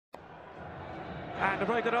And a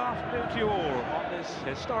very good afternoon to you all on this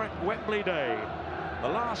historic Wembley day. The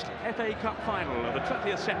last FA Cup final of the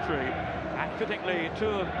 20th century. And fittingly, two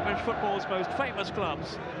of English football's most famous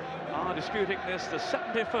clubs are disputing this, the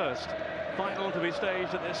 71st final to be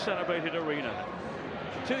staged at this celebrated arena.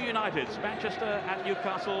 The two Uniteds, Manchester and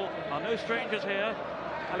Newcastle, are no strangers here.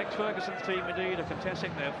 Alex Ferguson's team, indeed, are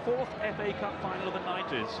contesting their fourth FA Cup final of the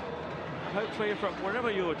 90s. And hopefully, from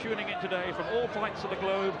wherever you're tuning in today, from all points of the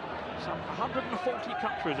globe, some 140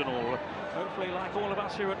 countries in all, hopefully, like all of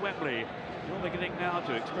us here at Wembley, you're beginning now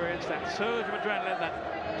to experience that surge of adrenaline,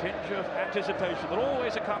 that tinge of anticipation that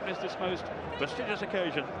always accompanies this most prestigious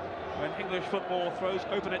occasion when English football throws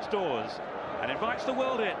open its doors and invites the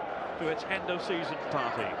world in to its end-of-season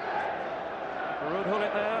party. Ruud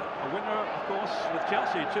Gullit there, a winner, of course, with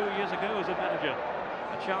Chelsea 2 years ago as a manager.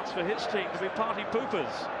 A chance for his team to be party poopers.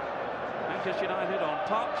 Manchester United on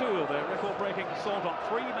part 2 of their record-breaking assault on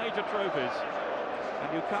 3 major trophies.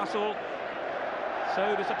 And Newcastle,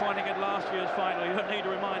 so disappointing in last year's final. You don't need to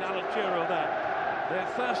remind Alan Shearer of that. They're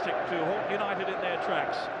thirsting to halt United in their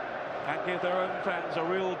tracks and give their own fans a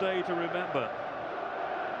real day to remember.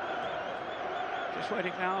 Just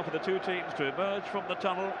waiting now for the two teams to emerge from the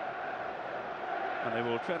tunnel. And they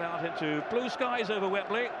will tread out into blue skies over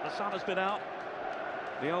Wembley. The sun has been out.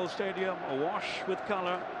 The old stadium awash with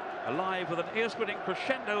colour, alive with an ear-splitting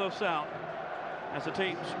crescendo of sound as the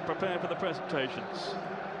teams prepare for the presentations.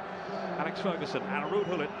 Alex Ferguson and Ruud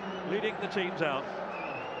Gullit leading the teams out.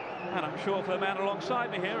 And I'm sure for the man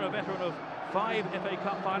alongside me here, a veteran of 5 FA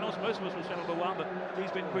Cup finals, most of us will settle for 1, but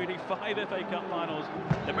he's been really 5 FA Cup finals.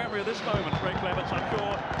 The memory of this moment, Ray Clements, I'm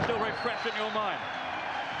sure, still very fresh in your mind.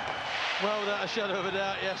 Well, without a shadow of a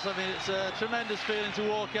doubt, yes. I mean, it's a tremendous feeling to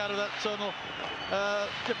walk out of that tunnel.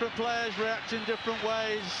 Different players react in different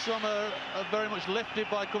ways. Some are very much lifted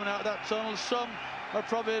by coming out of that tunnel. Some are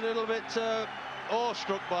probably a little bit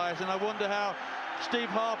awestruck by it. And I wonder how Steve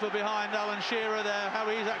Harper behind Alan Shearer there, how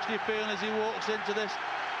he's actually feeling as he walks into this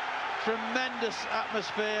tremendous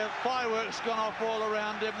atmosphere. Fireworks gone off all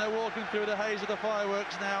around him. They're walking through the haze of the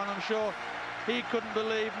fireworks now, and I'm sure he couldn't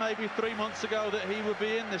believe maybe 3 months ago that he would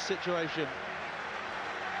be in this situation.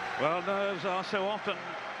 Well, nerves are so often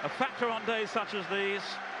a factor on days such as these.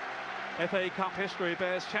 FA Cup history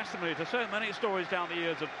bears testimony to so many stories down the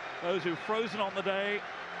years of those who've frozen on the day,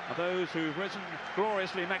 of those who've risen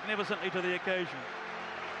gloriously, magnificently to the occasion.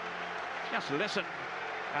 Just listen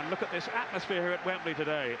and look at this atmosphere here at Wembley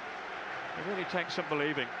today. It really takes some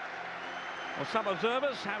believing. Well, some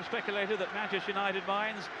observers have speculated that Manchester United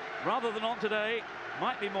minds, rather than on today,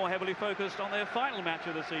 might be more heavily focused on their final match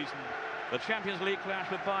of the season, the Champions League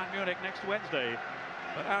clash with Bayern Munich next Wednesday.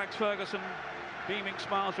 But Alex Ferguson, beaming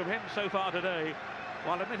smiles from him so far today,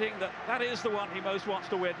 while admitting that that is the one he most wants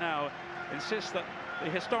to win now, insists that the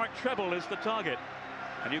historic treble is the target.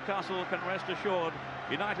 And Newcastle can rest assured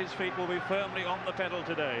United's feet will be firmly on the pedal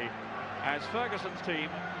today, as Ferguson's team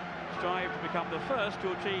strive to become the first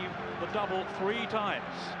to achieve the double 3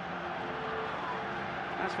 times.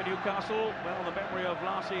 As for Newcastle, well, the memory of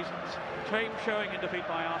last season's tame showing in defeat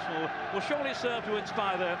by Arsenal will surely serve to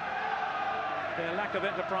inspire them. Their lack of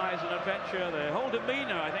enterprise and adventure, their whole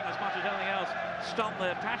demeanour, I think, as much as anything else, stunned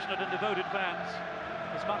their passionate and devoted fans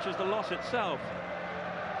as much as the loss itself.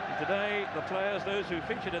 And today, the players, those who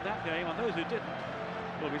featured in that game and those who didn't,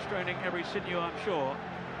 will be straining every sinew, I'm sure,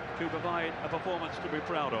 to provide a performance to be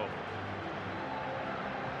proud of.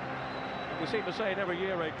 We seem to say it every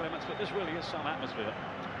year, Ray Clements, but this really is some atmosphere.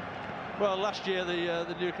 Well, last year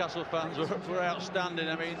the Newcastle fans were outstanding.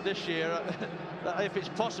 I mean, this year, if it's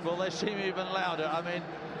possible, they seem even louder. I mean,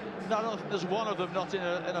 there's one of them not in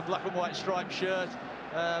a black and white striped shirt.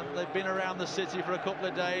 They've been around the city for a couple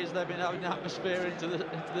of days. They've been having atmosphere into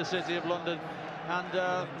the city of London. And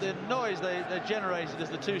the noise they generated as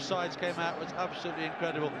the two sides came out was absolutely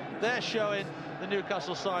incredible. They're showing the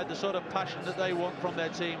Newcastle side the sort of passion that they want from their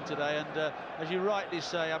team today. And as you rightly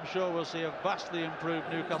say, I'm sure we'll see a vastly improved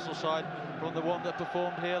Newcastle side from the one that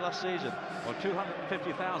performed here last season. Well,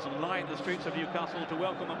 250,000 lined the streets of Newcastle to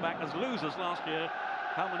welcome them back as losers last year.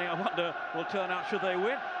 How many, I wonder, will turn out should they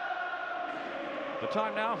win? The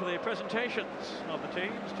time now for the presentations of the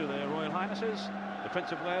teams to their Royal Highnesses, the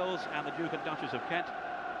Prince of Wales and the Duke and Duchess of Kent,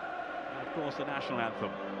 and of course the national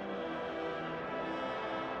anthem.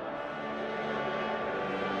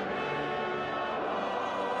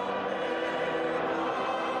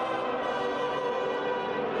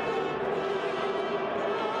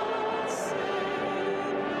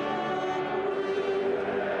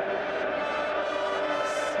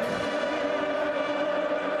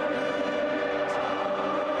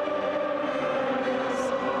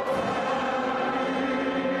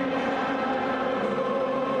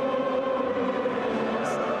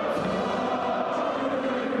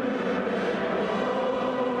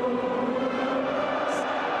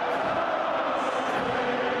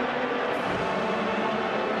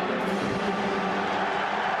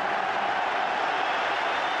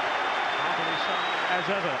 as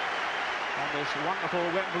ever on this wonderful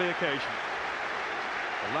Wembley occasion.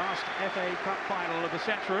 The last FA Cup final of the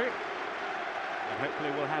century, and hopefully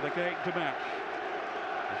we'll have a game to match.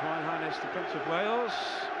 His Royal Highness the Prince of Wales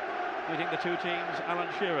leading the two teams, Alan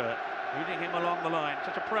Shearer leading him along the line.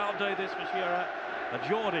 Such a proud day this for Shearer, a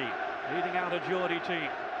Geordie leading out a Geordie team.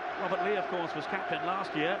 Robert Lee, of course, was captain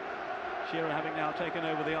last year. Shearer having now taken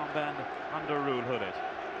over the armband under Rule Hullet.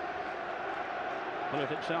 Hullet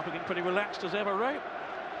himself looking pretty relaxed as ever, Ray.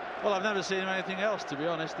 Well, I've never seen him anything else, to be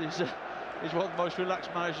honest. He's one of the most relaxed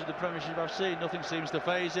managers in the Premiership I've seen. Nothing seems to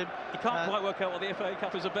faze him. He can't quite work out what the FA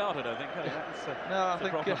Cup is about, I don't think. No,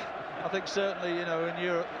 I think certainly, you know, in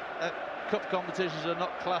Europe, cup competitions are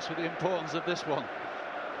not classed with the importance of this one.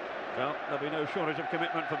 Well, there'll be no shortage of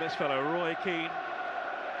commitment for this fellow, Roy Keane.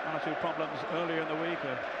 One or two problems earlier in the week.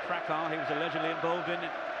 A fracas he was allegedly involved in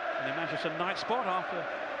the Manchester night spot after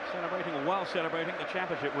while celebrating the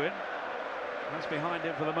championship win. That's behind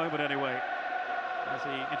him for the moment anyway, as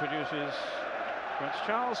he introduces Prince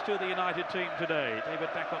Charles to the United team today. David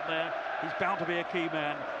Beckham there, he's bound to be a key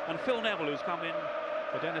man. And Phil Neville, who's come in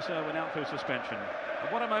for Dennis Irwin out through suspension.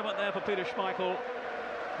 And what a moment there for Peter Schmeichel.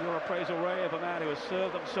 Your appraisal, Ray, of a man who has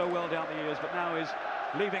served them so well down the years, but now is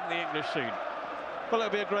leaving the English scene. Well,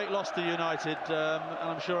 it'll be a great loss to United, and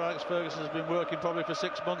I'm sure Alex Ferguson has been working probably for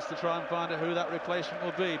 6 months to try and find out who that replacement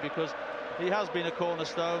will be, because he has been a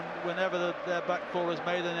cornerstone. Whenever their back four has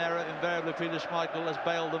made an error, invariably Peter Schmeichel has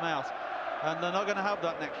bailed them out. And they're not going to have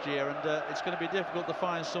that next year, and it's going to be difficult to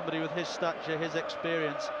find somebody with his stature, his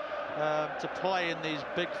experience, to play in these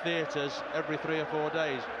big theatres every 3 or 4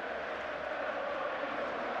 days.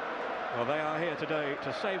 Well, they are here today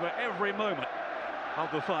to savour every moment of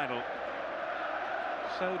the final.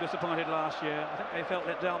 So disappointed last year. I think they felt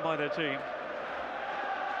let down by their team.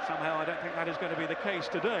 Somehow I don't think that is going to be the case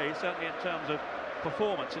today, certainly in terms of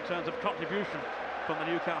performance, in terms of contribution from the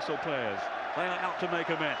Newcastle players. They are out to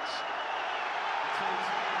make amends.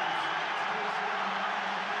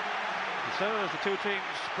 And so as the two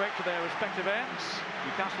teams break to their respective ends,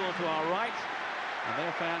 Newcastle to our right, and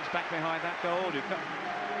their fans back behind that goal.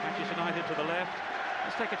 Manchester United to the left.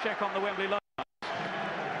 Let's take a check on the Wembley line.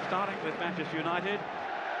 Starting with Manchester United,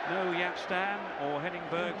 no Jaap Stam or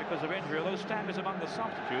Henningberg because of injury, although Stam is among the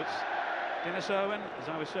substitutes. Dennis Irwin, as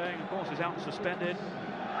I was saying, of course, is out suspended.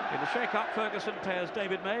 In the shake-up, Ferguson pairs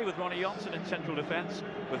David May with Ronnie Johnson in central defence,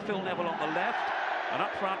 with Phil Neville on the left, and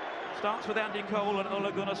up front starts with Andy Cole and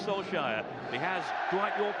Ole Gunnar Solskjaer. He has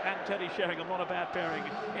Dwight Yorke and Teddy Sheringham, not a bad pairing,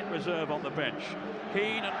 in reserve on the bench.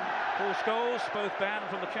 Keane and Paul Scholes, both banned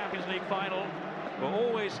from the Champions League final, were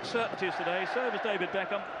always certainties today. So was David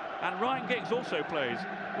Beckham, and Ryan Giggs also plays.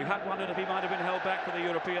 We had wondered if he might have been held back for the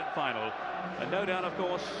European final. And no doubt, of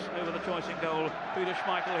course, over the choice in goal, Peter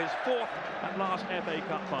Schmeichel, his 4th and last FA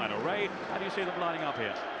Cup final. Ray, how do you see them lining up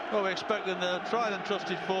here? Well, we expect them the tried and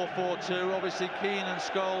trusted 4-4-2. Obviously, Keane and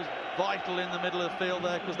Scholes vital in the middle of the field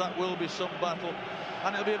there, because that will be some battle.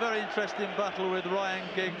 And it'll be a very interesting battle with Ryan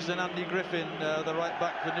Giggs and Andy Griffin, the right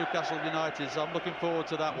back for Newcastle United. So I'm looking forward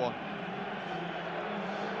to that one.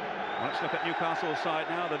 Let's look at Newcastle's side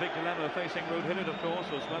now. The big dilemma facing Ruud Hullet, of course,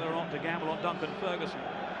 was whether or not to gamble on Duncan Ferguson,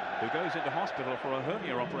 who goes into hospital for a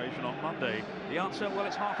hernia operation on Monday. The answer, well,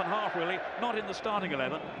 it's half and half, really. Not in the starting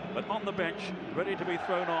 11, but on the bench, ready to be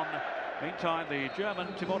thrown on. Meantime, the German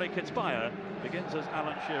Timothy Kitsbayer begins as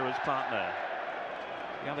Alan Shearer's partner.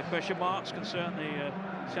 The other question marks concern the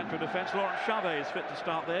central defence. Laurent Chavez is fit to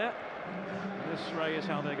start there. This, Ray, is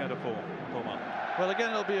how they're going to form up. Well,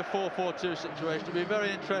 again, it'll be a 4-4-2 situation. It'll be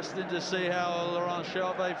very interesting to see how Laurent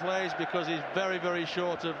Chavez plays, because he's very, very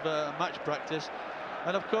short of match practice.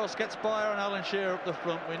 And, of course, Kitsbayer and Alan Shearer up the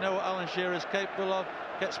front. We know what Alan Shearer is capable of.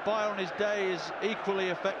 Kitsbayer on his day is equally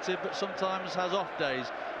effective, but sometimes has off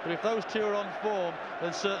days. But if those two are on form,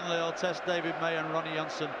 then certainly I'll test David May and Ronnie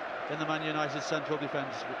Johnson in the Man United central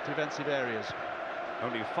defensive areas.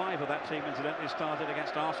 Only 5 of that team, incidentally, started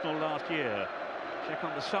against Arsenal last year. Check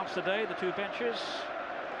on the subs today, the two benches.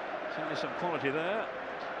 Certainly some quality there.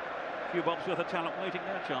 A few bobs worth of talent waiting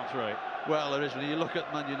their chance, Ray. Well, there is. When you look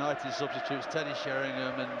at Man United substitutes, Teddy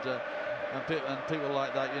Sheringham and people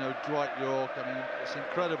like that, you know, Dwight Yorke. I mean, it's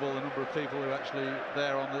incredible the number of people who are actually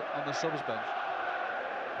there on the subs bench.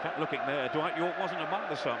 In fact, looking there, Dwight Yorke wasn't among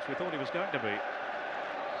the subs. We thought he was going to be.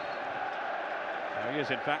 There he is.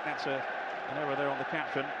 In fact, that's an error there on the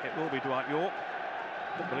caption. It will be Dwight Yorke.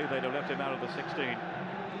 Couldn't believe they'd have left him out of the 16.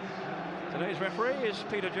 Today's referee is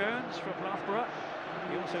Peter Jones from Loughborough.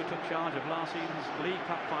 He also took charge of last season's League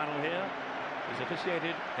Cup final here. He's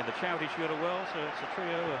officiated in the Charity Shield as well, so it's a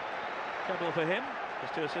trio, a treble for him.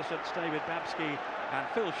 His two assistants, David Babsky and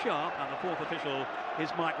Phil Sharp, and the 4th official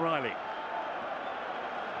is Mike Riley.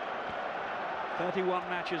 31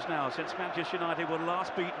 matches now since Manchester United were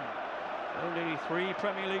last beaten. Only 3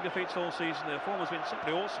 Premier League defeats all season. Their form has been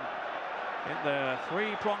simply awesome in their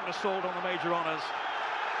 3-pronged assault on the major honours.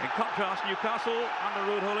 In contrast, Newcastle, under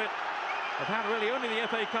Ruud Gullit, have had really only the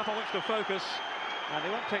FA Cup on which to focus, and they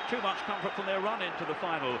won't take too much comfort from their run into the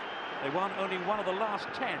final. They won only one of the last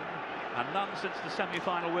 10, and none since the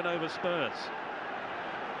semi-final win over Spurs.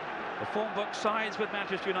 The form book sides with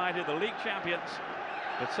Manchester United, the league champions,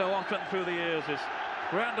 but so often through the years this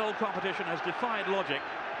grand old competition has defied logic.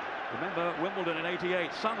 Remember Wimbledon in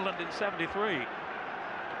 '88, Sunderland in '73.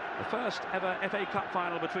 The first ever FA Cup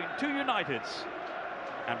final between 2 Uniteds.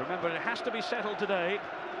 And remember, it has to be settled today.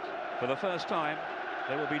 For the first time,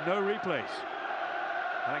 there will be no replays.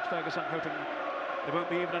 Alex Ferguson hoping there won't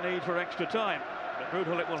be even a need for extra time. But Ruud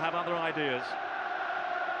Gullit will have other ideas.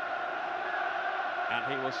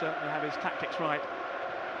 And he will certainly have his tactics right.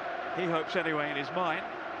 He hopes anyway in his mind.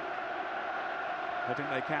 Hoping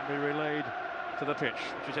they can be relayed to the pitch,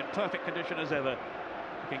 which is in perfect condition as ever.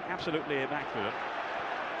 Looking absolutely immaculate.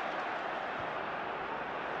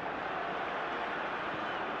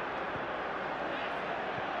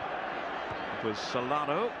 It was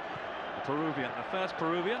Solano, the Peruvian, the first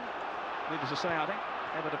Peruvian, needless to say, I think,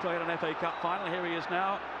 ever to play in an FA Cup final. Here he is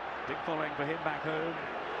now. Big following for him back home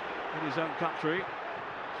in his own country.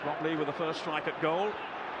 Robley with the first strike at goal.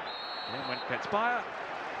 Then went Petspire,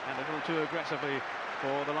 and a little too aggressively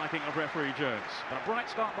for the liking of referee Jones. But a bright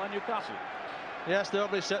start by Newcastle. Yes, they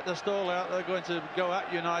obviously set the stall out. They're going to go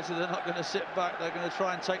at United. They're not going to sit back. They're going to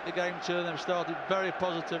try and take the game to them. They've started very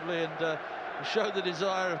positively and showed the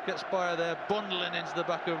desire of Petspire there, bundling into the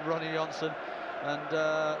back of Ronnie Johnson. And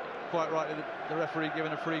quite rightly, the referee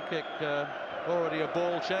giving a free kick. Already a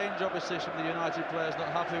ball change. Obviously, some of the United players not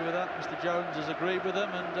happy with that. Mr. Jones has agreed with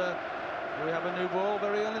them, and we have a new ball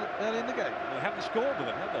very early in the game. Well, they haven't scored with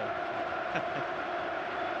it, have they?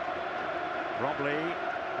 Robley,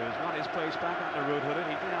 who's won his place back under Ruud Gullit.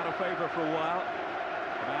 He'd been out of favour for a while.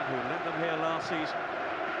 The man who led them here last season.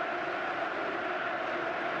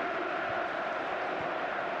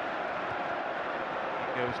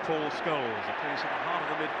 In goes Paul Scholes, a place in the heart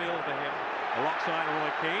of the midfield for him, alongside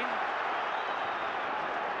Roy Keane.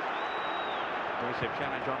 Aggressive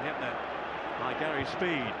challenge on him then by Gary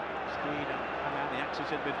Speed. Speed and the axis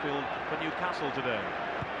in midfield for Newcastle today.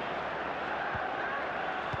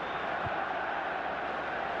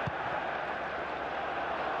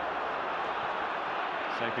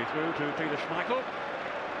 Safely through to Peter Schmeichel.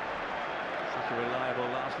 Such a reliable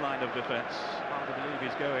last line of defence. Hard to believe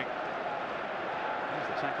he's going. There's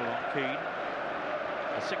the tackle on Keane.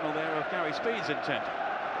 A signal there of Gary Speed's intent.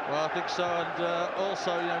 Well, I think so, and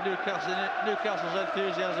also, you know, Newcastle's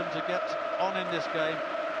enthusiasm to get on in this game.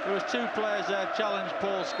 There was 2 players there challenged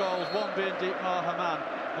Paul Scholes, one being Dietmar Hamann,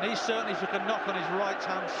 and he certainly took a knock on his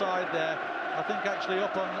right-hand side there. I think actually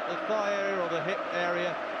up on the thigh area or the hip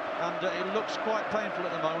area, and it looks quite painful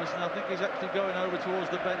at the moment, and I think he's actually going over towards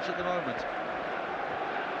the bench at the moment.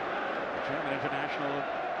 German international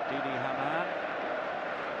Didi Hamann,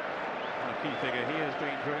 what a key figure he has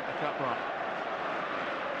been during the cup run.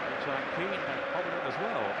 Keane and Hobbit as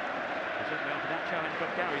well. Certainly after that challenge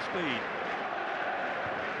from Gary Speed.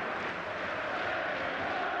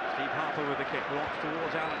 Steve Harper with the kick, launched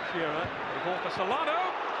towards Alan Shearer. The ball for Solano.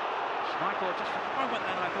 Schmeichel just for a moment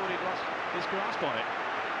then I thought he'd lost his grasp on it.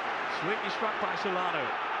 Sweetly struck by Solano.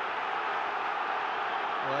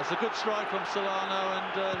 Well, it's a good strike from Solano,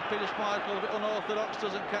 and Peter Schmeichel, a bit unorthodox,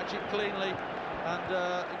 doesn't catch it cleanly, and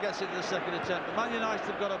gets it to the second attempt. But Man United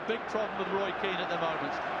have got a big problem with Roy Keane at the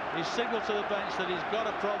moment. He's signalled to the bench that he's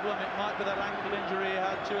got a problem. It might be that ankle injury he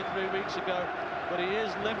had 2 or 3 weeks ago, but he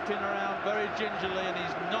is limping around very gingerly, and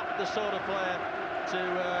he's not the sort of player to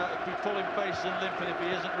be pulling faces and limping if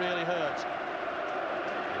he isn't really hurt.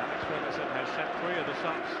 Alex Ferguson has sent 3 of the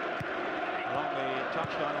subs along the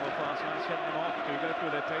touchline on the far side, sending them off to go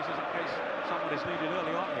through their paces in case someone is needed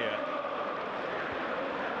early on here.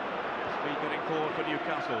 Speed getting forward for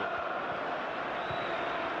Newcastle.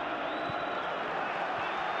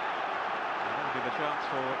 Be the chance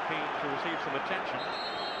for Keane to receive some attention.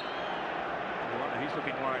 No wonder he's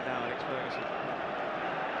looking worried now, Alex Ferguson.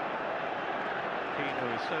 Keane,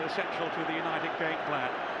 who is so essential to the United game plan,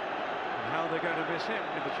 and how they're going to miss him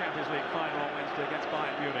in the Champions League final on Wednesday against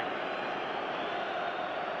Bayern Munich.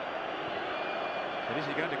 But is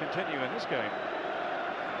he going to continue in this game?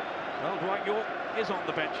 Well, Dwight York is on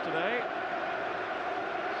the bench today.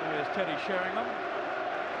 So is Teddy Sheringham,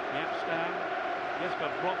 Yapstam,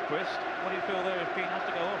 Jesper Blomqvist. What do you feel there if Keane has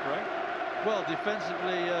to go off, Ray? Well,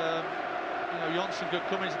 defensively, you Johnson could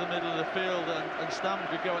come into the middle of the field and Stam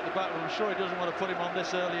could go at the back. But I'm sure he doesn't want to put him on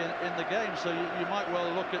this early in the game. So you might well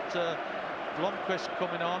look at Blomqvist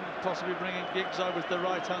coming on, possibly bringing Giggs over to the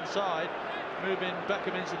right-hand side, moving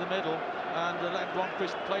Beckham into the middle, and letting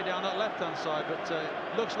Blomqvist play down that left-hand side. But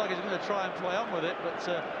looks like he's going to try and play on with it, but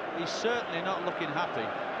he's certainly not looking happy.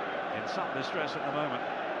 In some distress at the moment.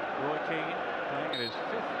 Roy Keane playing in his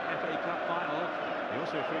 5th FA Cup final. He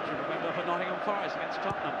also featured, remember, for Nottingham Forest against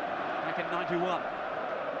Tottenham back in '91.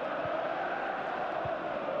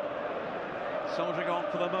 Soldiering on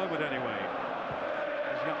for the moment anyway.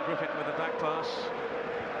 There's young Griffin with the back pass.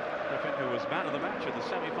 Griffin, who was man of the match in the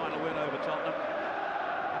semi-final win over Tottenham.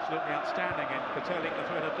 Absolutely outstanding in curtailing the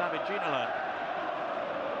threat of David Ginola.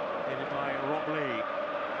 Headed by Rob Lee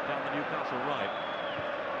down the Newcastle right.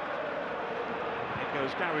 In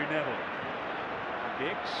goes Gary Neville.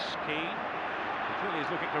 Giggs, Keane. He clearly is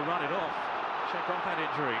looking to run it off. Check off that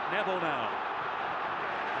injury. Neville now.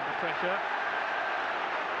 Under pressure.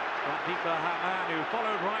 Got Deepa Haman, who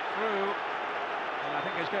followed right through. And I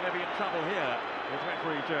think he's going to be in trouble here with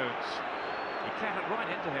referee Jones. He clattered right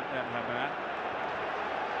into him then, Haman.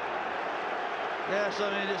 Yes, I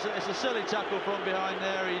mean, it's a silly tackle from behind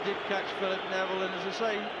there. He did catch Philip Neville, and as I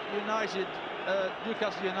say,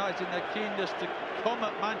 Newcastle United, their keenness to come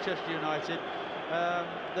at Manchester United,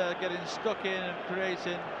 they're getting stuck in and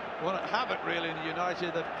creating havoc really in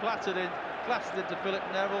United. They've clattered into Philip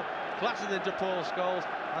Neville, clattered into Paul Scholes,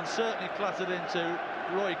 and certainly clattered into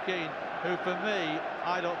Roy Keane, who for me,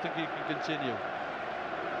 I don't think he can continue.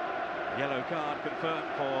 Yellow card confirmed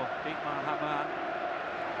for Dietmar Hamann.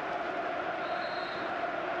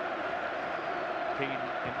 Keane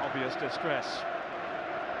in obvious distress.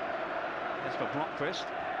 As for Blomqvist,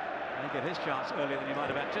 he get his chance earlier than he might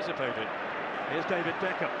have anticipated. Here's David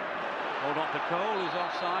Beckham. Hold on to Cole, who's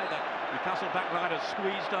offside. The Newcastle backline has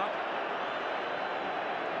squeezed up.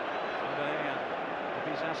 Sunday and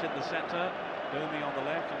Bisas in the centre, Domi on the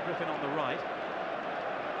left and Griffin on the right.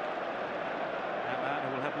 A man who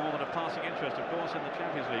will have more than a passing interest, of course, in the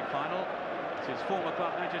Champions League final. It's his former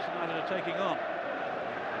club, Manchester United, are taking on.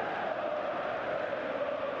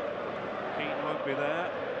 Keane won't be there,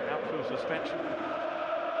 out through suspension.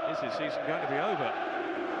 Is his season going to be over?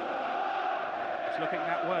 It's looking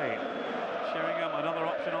that way. Sheringham, another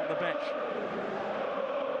option on the bench.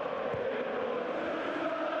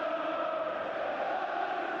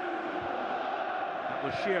 That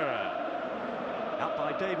was Shearer. Out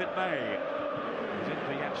by David May. He's in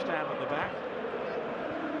for Yap Stam at the back.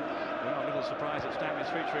 We're a little surprised that Stam is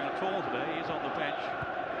featuring at all today. He's on the bench.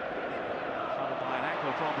 Troubled by an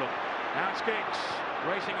ankle problem. Now it's Giggs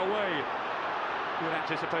racing away. Good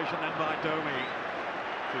anticipation then by Domi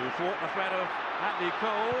to thwart the threat of Andy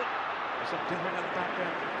Cole. There's some different at the back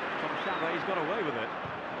end from Chalet. He's got away with it.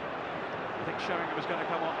 I think Sheringham was going to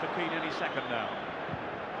come on for Keane any second now.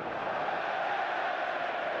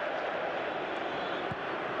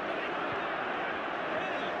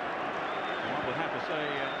 One would have to say,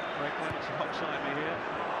 Greg Clements alongside me here,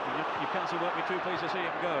 Newcastle won't be too pleased to see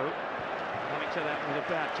him go. Having said that, it was a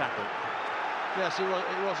bad tackle. Yes, it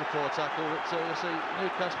was a poor tackle, but you see,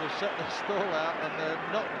 Newcastle set the stall out and they're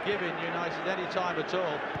not giving United any time at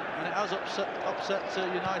all, and it has upset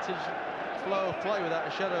United's flow of play without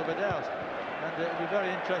a shadow of a doubt. And it'll be very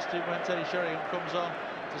interesting when Teddy Sheringham comes on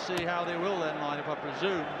to see how they will then line up. I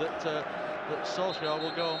presume that Solskjaer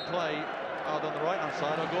will go and play either on the right-hand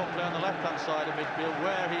side or go and play on the left-hand side of midfield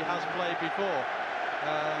where he has played before.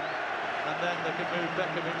 And then they can move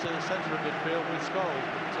Beckham into the centre of midfield with Scholes.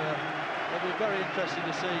 But it'll be very interesting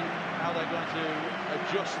to see how they're going to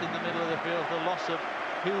adjust in the middle of the field, the loss of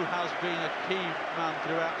who has been a key man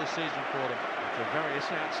throughout this season for them. It's a very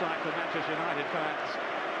sad sight for Manchester United fans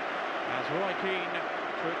as Roy Keane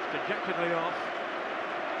trips dejectedly off.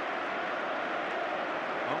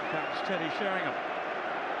 On comes Teddy Sheringham.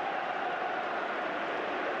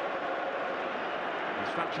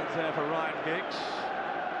 Instructions there for Ryan Giggs.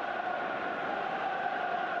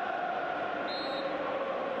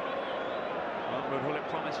 Will it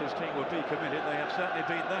promise his team will be committed? They have certainly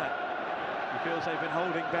been that. He feels they've been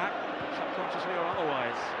holding back, subconsciously or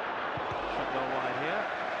otherwise. Should go wide here.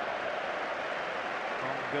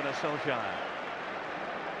 From Gunnar Solskjaer.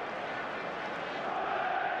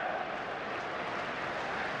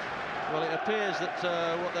 Well, it appears that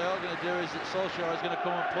what they are going to do is that Solskjaer is going to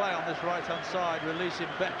come and play on this right-hand side,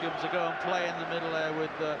 releasing Beckham to go and play in the middle there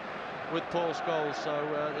with Paul Scholes. So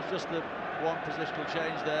there's just the one positional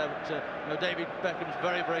change there, but David Beckham's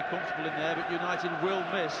very, very comfortable in there, but United will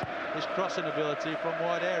miss his crossing ability from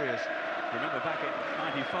wide areas. Remember back in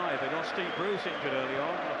 '95 they lost Steve Bruce injured early on,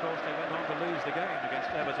 and of course they went on to lose the game against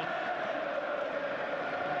Everton.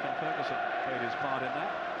 Ferguson played his part in that.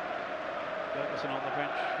 Ferguson on the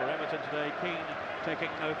bench for Everton today. Keane taking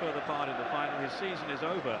no further part in the final. His season is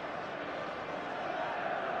over.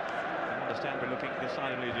 I understand we're looking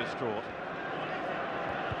decidedly distraught.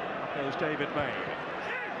 Up goes David May.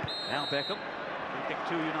 Now Beckham. Free kick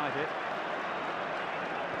to United.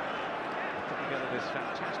 Put together this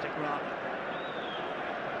fantastic run.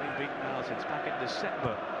 Been beaten now since back in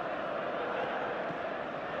December.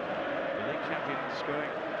 The league champions going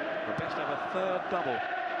for best ever third double.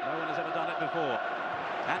 No one has ever done it before.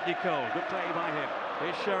 Andy Cole, good play by him.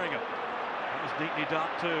 Here's Sheringham. That was neatly done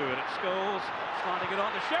too, and it's Scholes sliding it on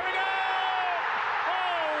to Sheringham.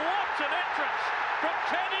 Oh, what an entrance from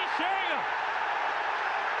Teddy Sheringham.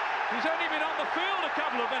 He's only been on the field a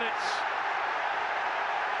couple of minutes.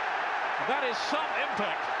 That is some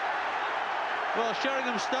impact. Well,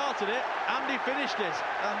 Sheringham started it, Andy finished it,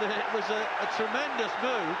 and it was a tremendous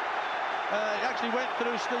move. He actually went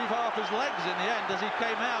through Steve Harper's legs in the end as he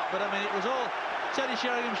came out, but I mean, it was all... Teddy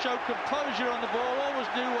Sheringham showed composure on the ball, always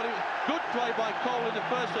knew what he... Good play by Cole in the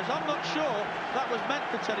first place. I'm not sure that was meant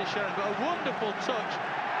for Teddy Sheringham, but a wonderful touch.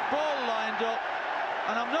 Ball lined up,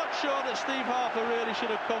 and I'm not sure that Steve Harper really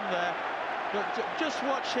should have come there. But just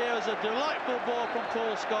watch here as a delightful ball from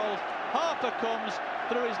Paul Scholes. Harper comes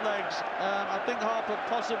through his legs. I think Harper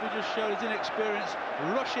possibly just showed his inexperience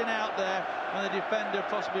rushing out there, and the defender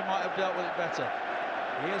possibly might have dealt with it better.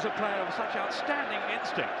 He is a player of such outstanding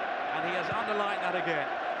instinct, and he has underlined that again.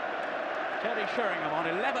 Teddy Sheringham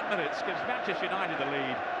on 11 minutes gives Manchester United the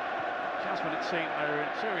lead. Just when it seemed they were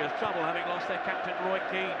in serious trouble, having lost their captain Roy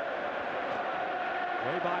Keane.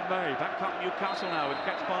 Way by May, back up Newcastle now with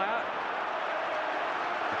Ketzbauer.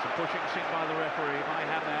 Some pushing seen by the referee, by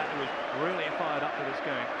Hammad, who was really fired up for this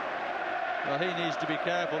game. Well, he needs to be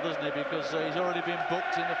careful, doesn't he, because he's already been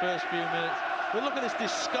booked in the first few minutes. But look at this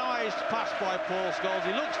disguised pass by Paul Scholes.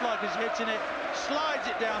 He looks like he's hitting it, slides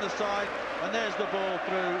it down the side, and there's the ball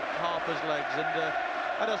through Harper's legs. And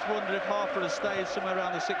I just wonder if Harper had stayed somewhere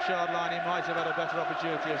around the 6-yard line, he might have had a better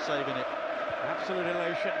opportunity of saving it. Absolute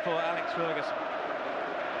elation for Alex Ferguson.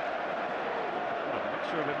 What a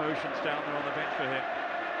mixture of emotions down there on the bench for him.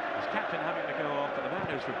 His captain having to go off, but the man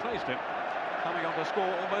who's replaced him coming on to score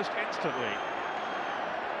almost instantly.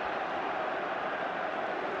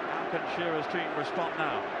 How can Shearer's team respond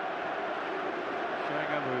now?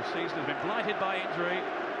 Sheringham, whose season has been blighted by injury,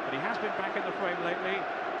 but he has been back in the frame lately.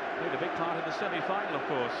 Played a big part in the semi-final, of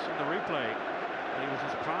course, in the replay. And he was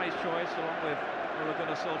his prize choice along with Ole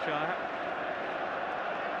Gunnar Solskjaer.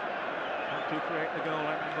 Helped to create the goal,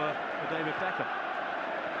 I remember, for David Beckham.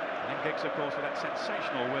 And Giggs, of course, with that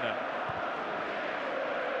sensational winner.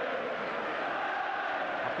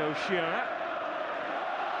 Up goes Shearer.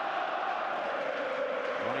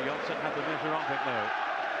 Ronnie Johnson had the measure of it, though.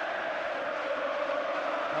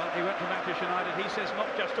 Well, he went to Manchester United, he says, not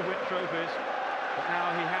just to win trophies, but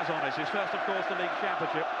now he has honours. His first, of course, the League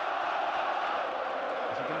Championship.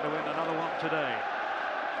 Is he going to win another one today?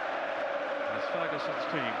 As Ferguson's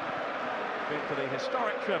team bid for the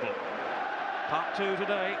historic treble. Part 2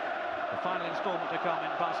 today. The final instalment to come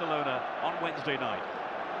in Barcelona on Wednesday night.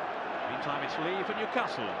 Meantime, it's Lee for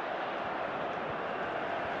Newcastle.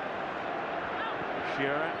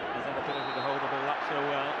 Shearer has that ability to hold the ball up so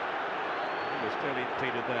well. He was clearly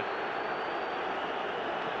impeded there.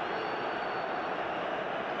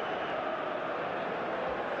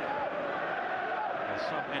 There's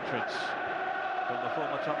some entrance from the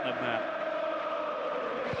former Tottenham man.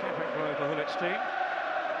 Shattering blow for Hullet's team.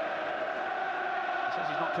 Says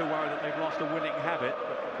he's not too worried that they've lost a winning habit,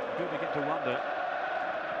 but do begin to wonder.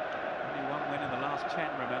 Only one win in the last 10,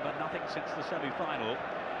 remember, nothing since the semi-final,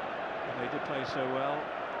 and they did play so well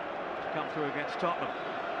to come through against Tottenham.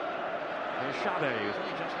 There's Shade, who's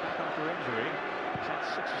only just back after injury. He's had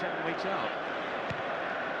 6 or 7 weeks out.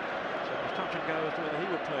 So it was touch and go as to whether he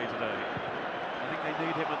would play today. I think they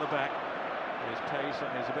need him at the back. His pace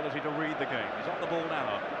and his ability to read the game. He's on the ball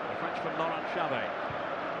now. The Frenchman Laurent Chabet.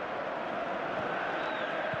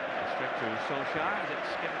 Straight to Solskjaer as it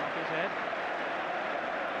skipped off his head.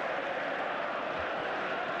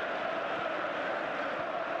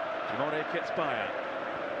 Timore Ketzbauer.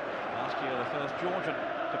 Last year the first Georgian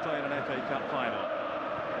to play in an FA Cup final.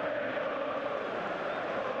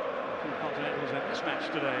 A few continentals in this match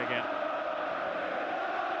today again.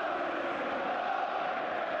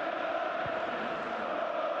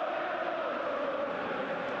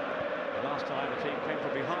 Last time the team came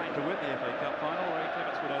from behind to win the FA Cup final. Ray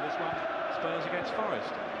Clements would know this one. Spurs against Forest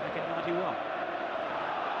back in '91.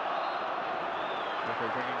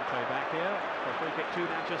 Referee bringing the play back here for a free kick to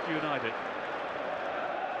Manchester United.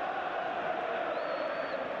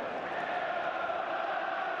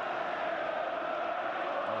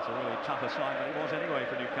 It's a really tough assignment. It was anyway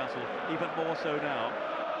for Newcastle, even more so now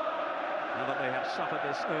that they have suffered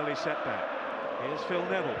this early setback. Here's Phil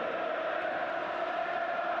Neville.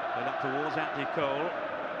 Played up towards Andy Cole.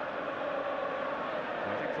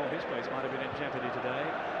 I think thought his place might have been in jeopardy today.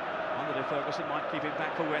 Wondered if Ferguson might keep him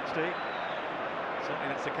back for Wednesday. Certainly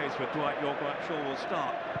that's the case with Dwight York, who I'm sure will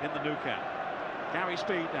start in the Nou Camp. Gary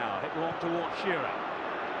Speed now, hit long towards Shearer.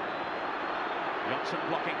 Johnson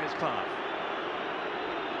blocking his path.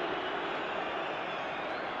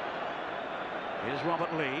 Here's Robert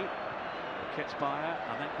Lee, Kitzbauer,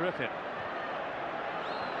 and then Griffin.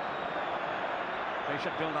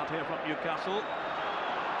 Patient build-up here from Newcastle.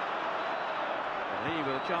 Lee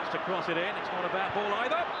with a chance to cross it in. It's not a bad ball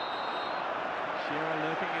either. Shearer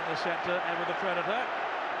lurking in the centre and with the predator.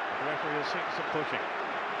 The referee has seen some pushing.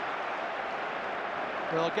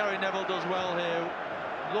 Well, Gary Neville does well here.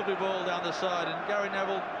 Lovely ball down the side, and Gary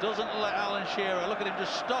Neville doesn't let Alan Shearer. Look at him,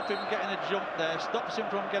 just stop him getting a jump there, stops him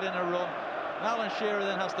from getting a run. And Alan Shearer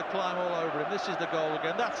then has to climb all over him. This is the goal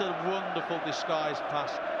again. That's a wonderful disguised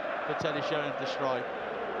pass for Teddy Sheringham to strike.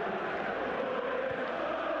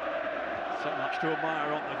 So much to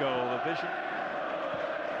admire on the goal. The vision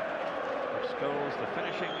of Scholes, the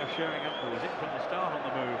finishing of Sheringham, who was in from the start on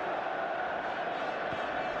the move.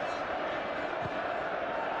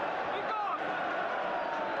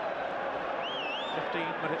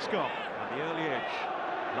 Minutes gone, and the early edge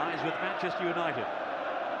lies with Manchester United.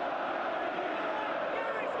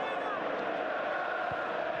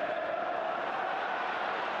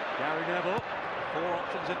 Gary Neville, 4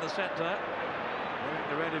 options in the centre, wearing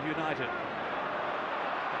the red of United.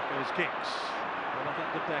 That goes Giggs, well off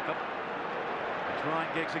into Beckham. It's Ryan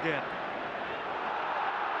Giggs again.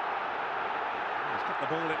 He's got the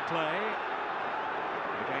ball in play.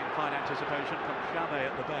 And again, fine anticipation from Chavez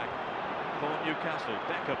at the back. For Newcastle,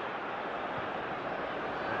 Beckham.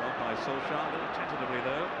 Put on by Solskjaer, a little tentatively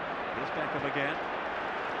though. Here's Beckham again.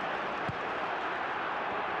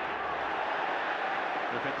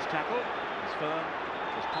 Griffin's tackle was firm,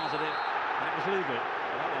 was positive, and it was legal.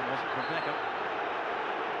 Well, that one wasn't from Beckham.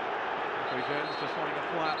 Referee Jones just wanting a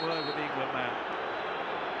quiet word with the England man.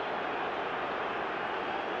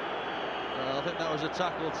 Well, I think that was a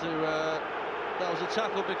tackle to. That was a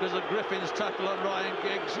tackle because of Griffin's tackle on Ryan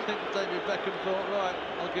Giggs. I think David Beckham thought, right,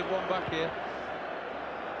 I'll give one back here.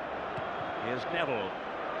 Here's Neville.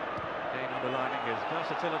 Again underlining his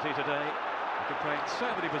versatility today. He can play in so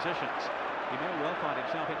many positions. He may well find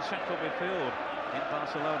himself in central midfield in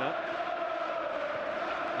Barcelona.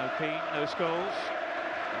 No Keane, no Scholes.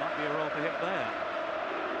 There might be a role for him there.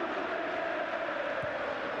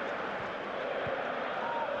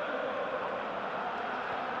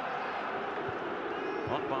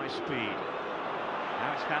 On by Speed.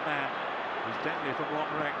 Now it's Haman, who's deadly from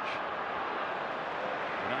long range.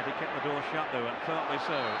 United kept the door shut though, and firmly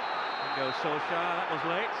so. In goes Solskjaer, that was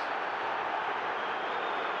late.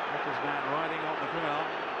 Ricker's man riding on the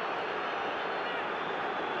ground.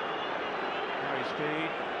 Gary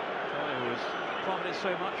Speed, who has profited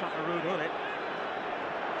so much under Ruud Gullit.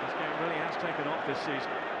 This game really has taken off this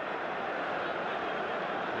season.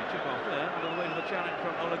 He took off there, under the way to the challenge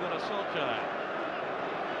from Ole Gunnar Solskjaer.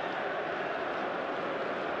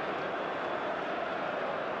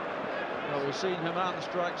 Well, we've seen Haman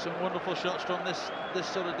strike some wonderful shots from this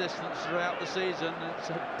sort of distance throughout the season. It's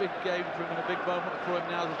a big game for him and a big moment for him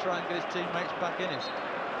now to try and get his teammates back in it.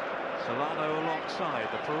 Solano alongside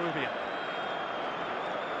the Peruvian.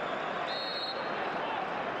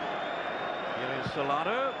 Here is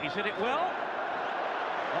Solano. He's hit it well.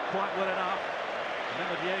 Not quite well enough.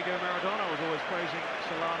 Remember, Diego Maradona was always praising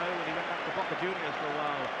Solano when he went back to Boca Juniors for a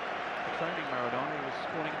while. Training Maradona, he was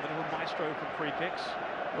calling him the little maestro from free kicks.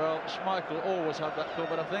 Well, Schmeichel always had that call,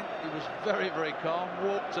 but I think he was very, very calm,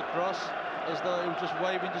 walked across as though he was just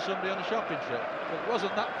waving to somebody on a shopping trip. It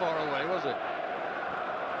wasn't that far away, was it?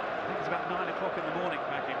 I think it's about 9 o'clock in the morning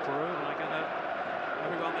back in Peru, and I gather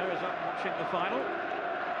everyone there is up watching the final.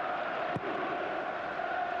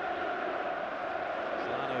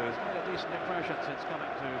 Solano has made a decent impression since coming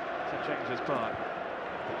to St James's Park.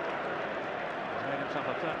 He's made himself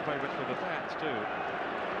a third favourite for the fans too.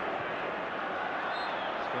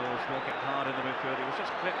 Scholes working hard in the midfield. He was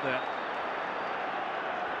just clipped there.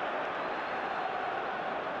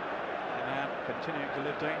 The man continuing to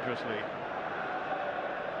live dangerously.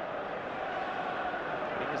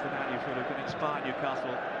 He is the man you feel who can inspire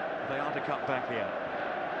Newcastle if they are to cut back here.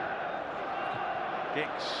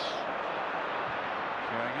 Giggs.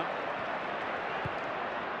 Sheringham.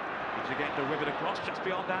 He's again to whip it across just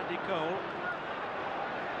beyond Andy Cole.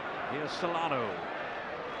 Here's Solano.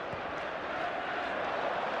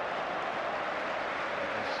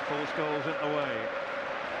 Paul Scholes in the way.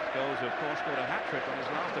 Scholes, of course, scored a hat-trick on his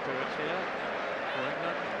last appearance here for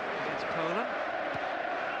England against Poland.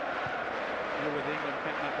 You were with the England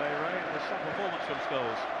camp that day, Ray. It was some performance from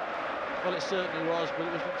Scholes. Well, it certainly was, but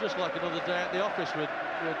it was just like another day at the office with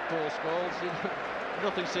Paul Scholes.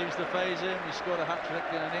 Nothing seems to faze him. He scored a hat-trick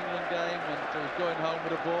in an England game, and he's going home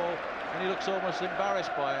with a ball, and he looks almost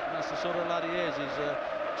embarrassed by it. And that's the sort of lad he is. He's a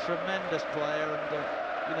tremendous player, and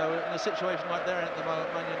you know, in a situation like they're in at the moment,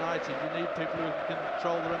 Man United, you need people who can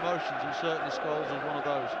control their emotions, and certainly Scholes is one of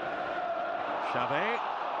those. Chavez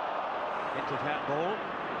into handball,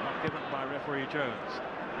 not given by referee Jones.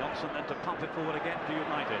 Johnson then to pump it forward again for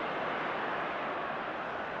United.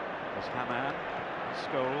 There's Hamann,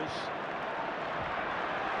 Scholes.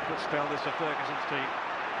 Could spell this for Ferguson's team,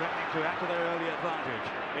 threatening to add to their early advantage.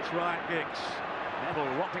 It's Ryan Giggs.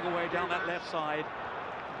 Neville romping away down that left side.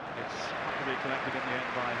 It's comfortably collected in the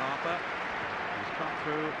end by Harper. He's come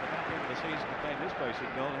through at the back end of the season to play this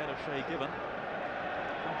basic goal ahead of Shea Given.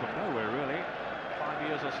 Come from nowhere, really.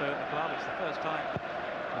 5 years or so at the club. It's the first time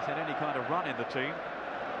he's had any kind of run in the team.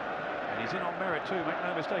 And he's in on merit too, make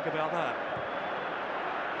no mistake about that.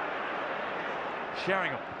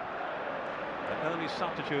 Sheringham, an early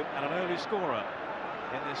substitute and an early scorer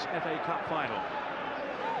in this FA Cup final.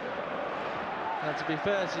 And to be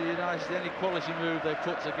fair to United, any quality move they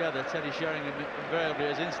put together, Teddy Sheringham invariably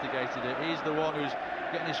has instigated it. He's the one who's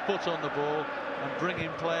getting his foot on the ball and bringing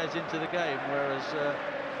players into the game, whereas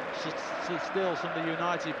still some of the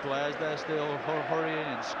United players, they're still hurrying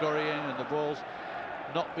and scurrying, and the ball's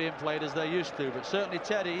not being played as they used to. But certainly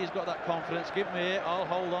Teddy, he's got that confidence. Give me it, I'll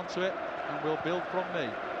hold on to it, and we'll build from me.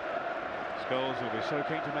 Scholes will be so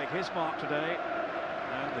keen to make his mark today,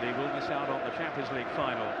 knowing that he will miss out on the Champions League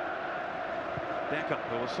final. Beckham,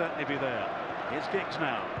 who will certainly be there. Here's Giggs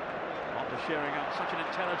now. On to Sheringham. Such an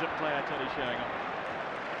intelligent player, Teddy Sheringham.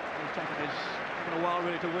 He's taken a while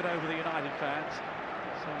really to win over the United fans.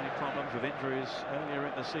 So many problems with injuries earlier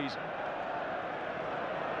in the season.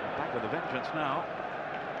 Back with a vengeance now.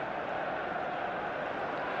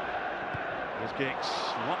 Here's Giggs.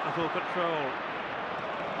 Wonderful control.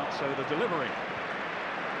 Not so the delivery.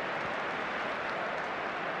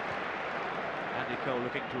 Andy Cole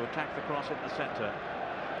looking to attack the cross in the centre.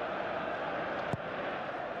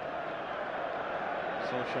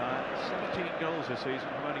 Solskjaer, 17 goals this season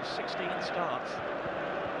from only 16 starts.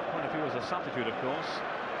 Quite a few as a substitute, of course,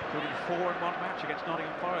 including 4 in one match against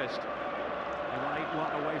Nottingham Forest. They won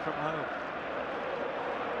 8-1 away from home.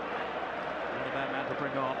 Not a bad man to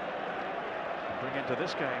bring on and bring into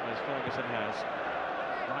this game, as Ferguson has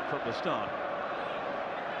right from the start.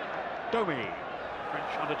 Domi,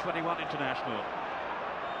 French under-21 international.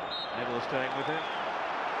 Neville staying with him.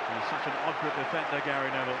 He's such an odd grip defender,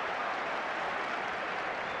 Gary Neville.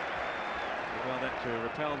 Well then to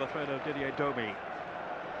repel the threat of Didier Domi.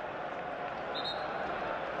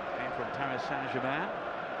 Came from Paris Saint-Germain.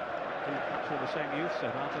 Much of the same youth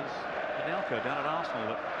setup as Anelka down at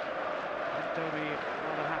Arsenal, but I think Domi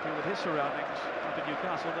rather happy with his surroundings up in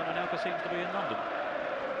Newcastle than Anelka seems to be in London.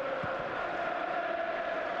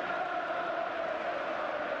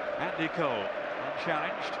 Andy Cole,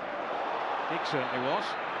 unchallenged. Dick certainly was.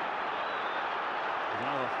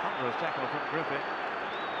 Another thunderous tackle from Griffith.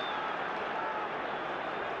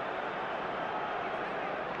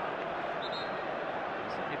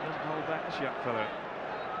 He doesn't hold back this young fellow.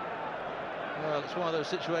 Well, it's one of those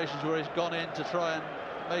situations where he's gone in to try and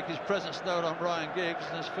make his presence known on Ryan Giggs,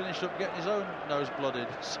 and has finished up getting his own nose blooded,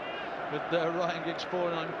 with Ryan Giggs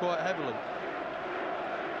falling on him quite heavily.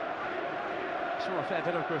 Saw a fair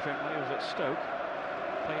bit of Griffin when he was at Stoke.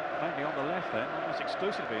 Played mainly on the left then, almost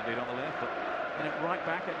exclusively indeed on the left, but in it right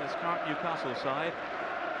back in this current Newcastle side.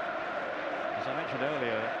 As I mentioned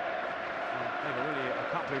earlier, did a really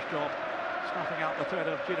accomplished job snuffing out the threat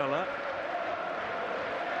of Ginola.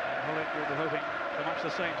 And Hullet will be hoping for much the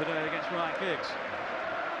same today against Ryan Giggs.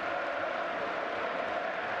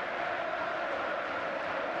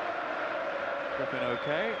 Griffin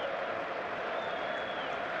okay.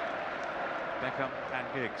 Beckham and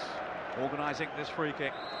Giggs organising this free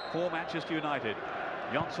kick for Manchester United.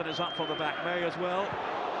 Johnson is up from the back, May as well.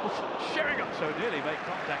 Sheringham so nearly made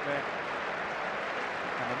contact there.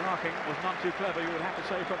 And the marking was none too clever, you would have to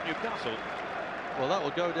say, from Newcastle. Well, that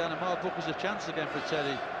will go down in my book as a chance again for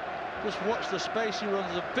Teddy. Just watch the space he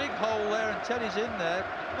runs. There's a big hole there, and Teddy's in there.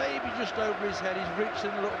 Maybe just over his head. He's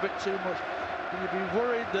reaching a little bit too much. You'd be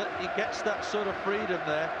worried that he gets that sort of freedom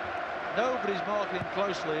there. Nobody's marking him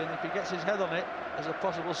closely, and if he gets his head on it, there's a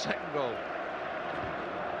possible second goal.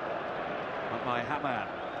 Up by Hamann.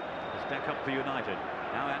 It's back up for United.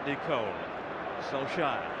 Now Andy Cole.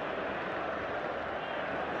 Solskjaer.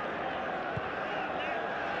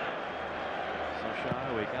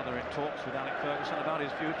 Shire, we gather in talks with Alec Ferguson about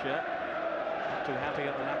his future. Not too happy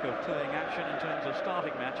at the lack of playing action in terms of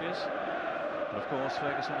starting matches. But of course,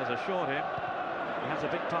 Ferguson has assured him he has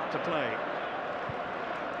a big part to play,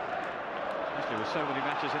 especially with so many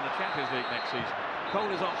matches in the Champions League next season.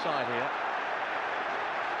 Cole is offside here.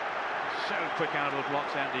 So quick out of the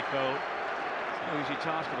blocks, Andy Cole. No easy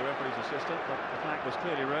task for the referee's assistant, but the flag was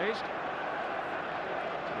clearly raised.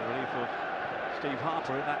 To the relief of Steve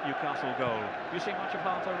Harper in that Newcastle goal. You seen much of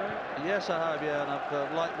Harper, Ray? Yes, I have, yeah, and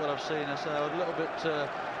I've liked what I've seen. I say I was a little bit.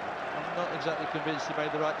 I'm not exactly convinced he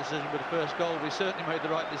made the right decision with the first goal. We certainly made the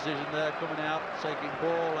right decision there, coming out, taking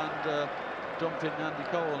ball, and dumping Andy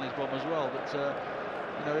Cole on his bum as well. But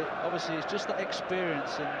you know, obviously it's just that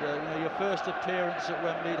experience, and you know, your first appearance at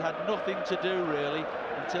Wembley had nothing to do really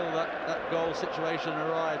until that goal situation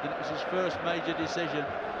arrived, and it was his first major decision.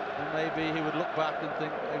 And maybe he would look back and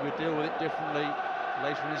think he would deal with it differently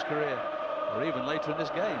later in his career, or even later in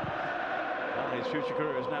this game. Well, his future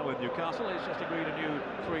career is now with Newcastle. He's just agreed a new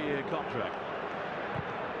 3-year contract.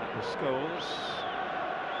 That was Scholes.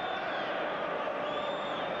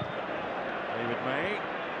 David May,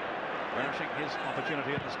 relishing his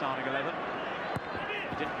opportunity at the starting 11.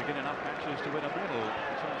 He didn't begin enough matches to win a medal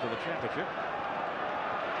in terms of the championship.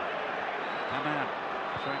 Haman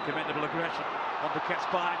showing commendable aggression. On the cat's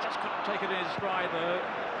by, just couldn't take it in his stride though,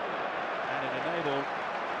 and it enabled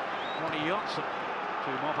Ronnie Johnson to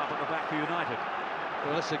mop up at the back for United.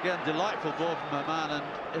 Well, it's again delightful ball from a man, and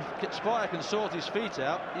if Spire can sort his feet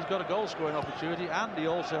out, he's got a goal-scoring opportunity, and he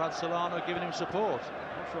also had Solano giving him support.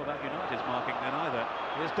 Not sure about United's marking then either.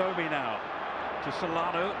 Here's Domi now to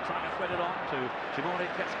Solano, trying to thread it on to Simone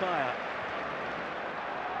Ketspire.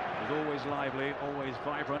 He's always lively, always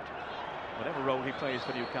vibrant, whatever role he plays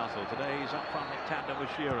for Newcastle. Today he's up front in tandem with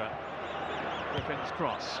Shearer. Griffin's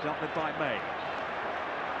cross, dealt with by May.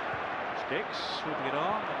 Sticks, swooping it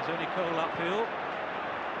on, but there's only Cole upfield.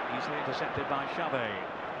 Easily intercepted by Chavez.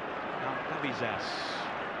 Now Babizas.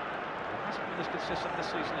 He hasn't been as consistent this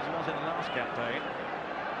season as he was in the last campaign.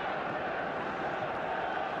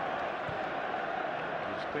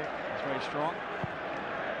 He's quick, he's very strong.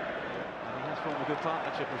 And he has formed a good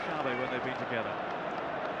partnership with Chavez when they've been together.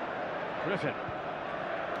 Griffin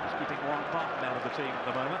is keeping one partner out of the team at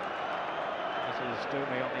the moment. This is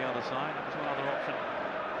Domi on the other side. There was one other option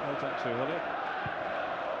open to Hully,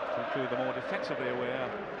 to include the more defensively aware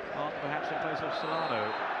part, perhaps in place of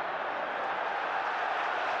Solano.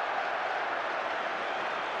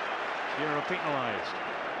 Shearer penalised.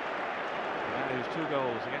 The man who's 2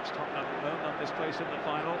 goals against Tottenham earned them this place in the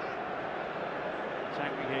final.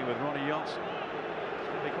 Tackling here with Ronnie Johnson. It's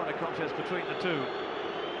going to be quite a contest between the two.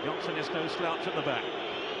 Johnson is no slouch at the back.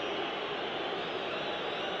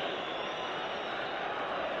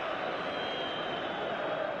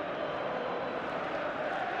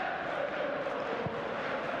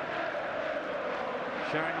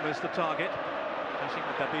 Sheringham is the target. Passing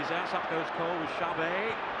with Babizas. Up goes Cole with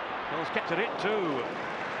Chavez. Cole's kept it in too.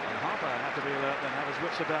 And Harper had to be alert and have his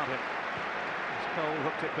wits about him as Cole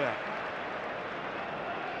hooked it back.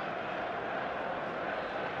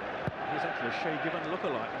 He's actually a Shea Given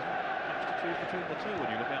lookalike. There's not much to choose between the two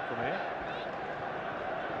when you look out from here.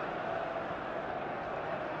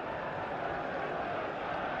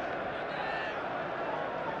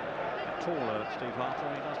 Taller Steve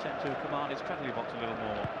Harper, he does tend to command his penalty box a little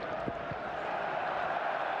more.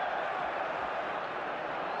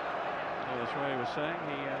 So as Ray was saying,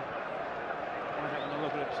 he might have a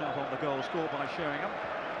look at himself on the goal scored by Sheringham.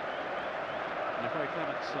 And if Ray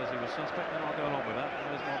Clement says he was suspect, then I'll go along with that. He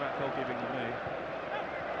knows more about goalkeeping than me.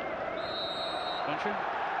 Don't you?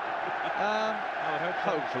 I would hope so.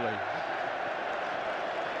 Hopefully.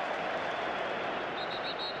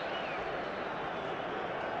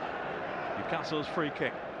 Newcastle's free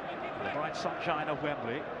kick. The bright sunshine of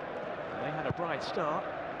Wembley. They had a bright start,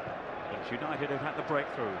 but United have had the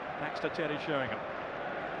breakthrough, thanks to Terry Sheringham.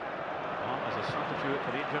 On as a substitute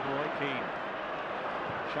for the injured Roy Keane.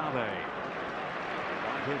 Chavez.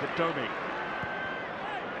 Right here with Domi.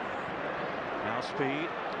 Now speed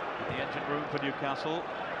in the engine room for Newcastle.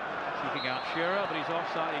 Seeking out Shearer, but he's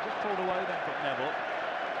offside. He just pulled away then from Neville.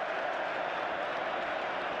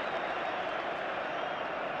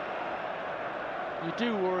 You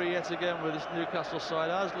do worry yet again with this Newcastle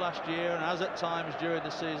side, as last year and as at times during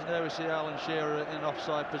the season. There we see Alan Shearer in an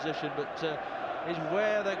offside position, but is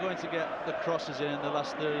where they're going to get the crosses in the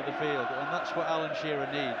last third of the field, and that's what Alan Shearer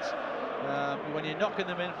needs. When you're knocking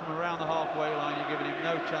them in from around the halfway line, you're giving him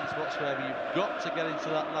no chance whatsoever. You've got to get into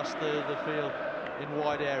that last third of the field in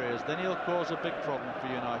wide areas, then he'll cause a big problem for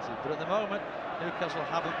United. But at the moment, Newcastle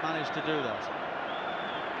haven't managed to do that.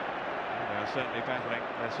 They They're certainly battling.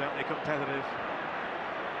 They're certainly competitive.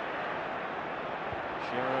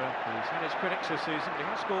 Shearer, who's had his critics this season, he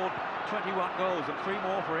has scored 21 goals and 3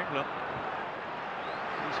 more for England.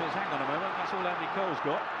 He says, hang on a moment, that's all Andy Cole's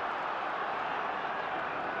got.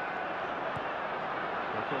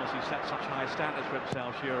 Of course, he set such high standards for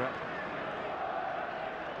himself, Shearer.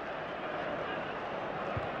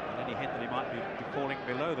 And any hint that he might be falling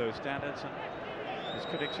below those standards, and his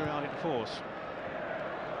critics are out in force.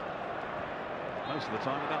 Most of the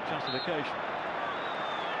time without justification.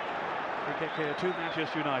 Free kick here to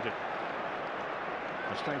Manchester United.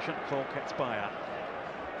 Frustration for Ketsbaia,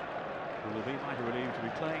 who will be mighty relieved to be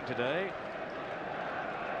playing today.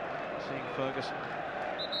 Seeing Ferguson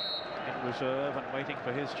in reserve and waiting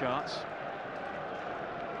for his chance.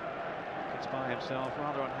 Ketsbaia himself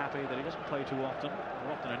rather unhappy that he doesn't play too often,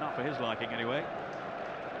 or often enough for his liking anyway.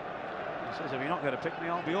 He says, if you're not going to pick me,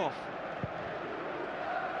 I'll be off.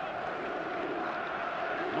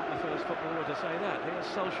 Not the first footballer to say that. Here's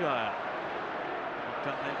Solskjaer. To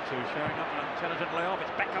showing up an intelligent layoff. It's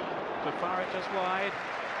Beckham to fire it just wide.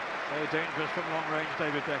 Very dangerous from long range,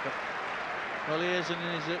 David Beckham. Well, he is, and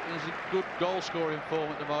he's a good goal-scoring form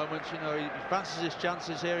at the moment. You know, he fancies his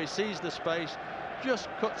chances here. He sees the space, just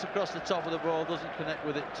cuts across the top of the ball, doesn't connect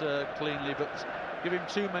with it cleanly. But give him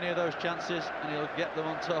too many of those chances, and he'll get them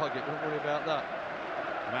on target. Don't worry about that.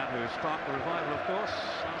 The man who sparked the revival, of course,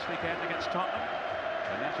 last weekend against Tottenham.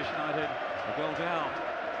 And Manchester United, a goal down,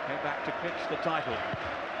 came back to clinch the title.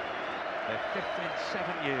 Their 5th in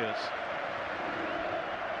 7 years.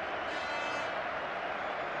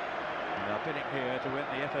 And they're bidding here to win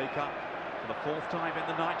the FA Cup for the 4th time in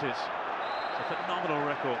the 90s. It's a phenomenal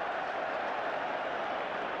record.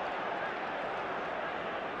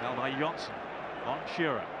 Held by Johnson on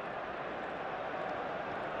Shearer.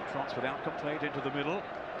 Trots without complaint into the middle.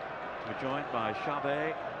 To be joined by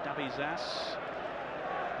Chabet, Dabizas.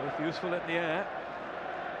 Both useful in the air.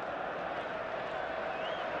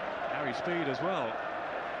 Carry speed as well.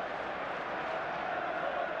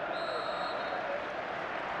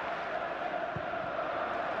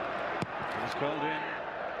 He's called in.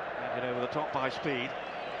 Handed over the top by speed.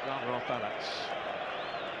 Rather off balance.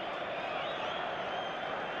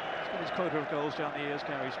 He's got his quota of goals down the years,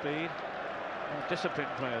 carry speed. A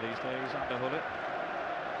disciplined player these days under Hullett.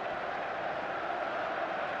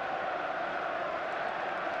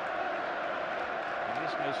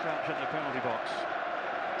 No slouch in the penalty box.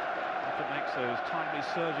 Often makes those timely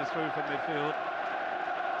surges through from midfield.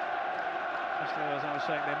 Just as I was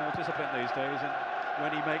saying, they're more disciplined these days, and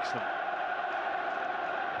when he makes them.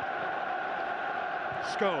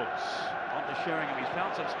 Scholes on to Sheringham. He's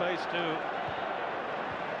found some space too.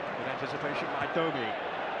 Good anticipation by Domi.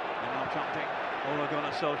 And now jumping Ole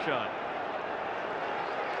Gunnar Solskjaer.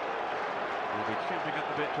 Will be champing at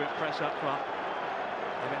the bit to impress up front.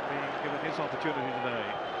 And then being given his opportunity today.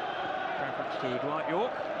 Preference to Dwight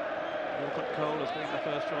York. York and Cole has been the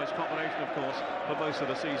first choice combination, of course, for most of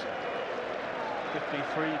the season.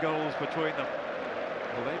 53 goals between them.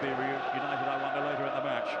 Will they be reunited, I wonder, later in the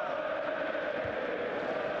match?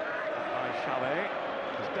 By Chabet.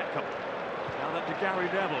 There's Beckham. Now then to Gary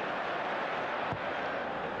Neville.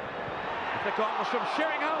 The flick on was from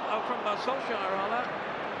Sheringham, from Solskjaer, rather.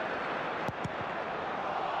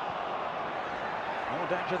 More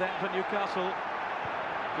danger then for Newcastle.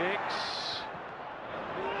 Giggs.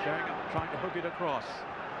 Sheringham trying to hook it across.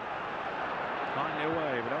 Finally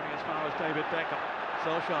away, but only as far as David Beckham.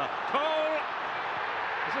 Solskjaer. Cole!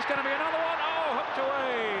 Is this going to be another one? Oh, hooked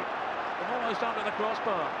away. Almost under the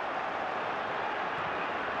crossbar.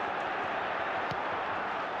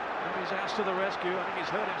 And he's asked to the rescue. I think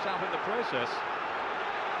he's hurt himself in the process.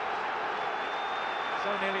 So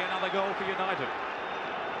nearly another goal for United.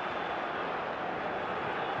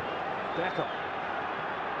 Beckham.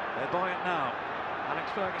 They're buoyant now.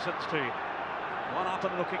 Alex Ferguson's team. One up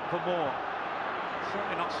and looking for more.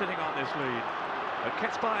 Certainly not sitting on this lead. But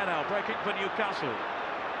Ketsbaia now breaking for Newcastle.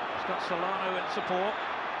 He's got Solano in support.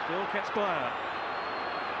 Still Ketsbaia.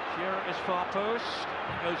 Shearer at his far post.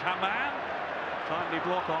 Goes Haman. Timely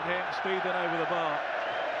block on him. Speed then over the bar.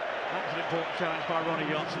 That was an important challenge by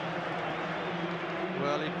Ronnie Johnson.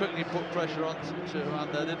 Well, he quickly put pressure on to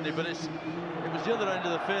Haman there, didn't he? But it was the other end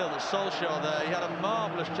of the field at Solskjaer there. He had a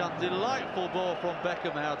marvellous chance. Delightful ball from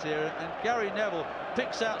Beckham out here. And Gary Neville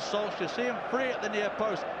picks out Solskjaer. See him free at the near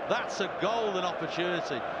post. That's a golden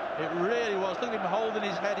opportunity. It really was. Look at him holding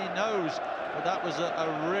his head. He knows. But that was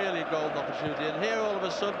a really golden opportunity. And here, all of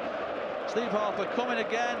a sudden, Steve Harper coming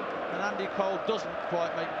again. And Andy Cole doesn't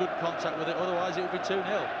quite make good contact with it. Otherwise, it would be 2-0.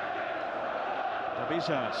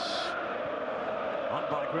 Dabizas. On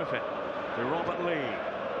by Griffin. To Robert Lee.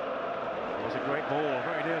 It was a great ball,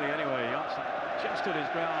 very nearly anyway. Johnson just stood his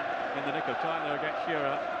ground in the nick of time there against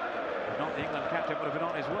Shearer. If not, the England captain would have been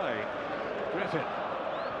on his way. Griffin.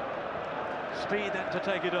 Speed then to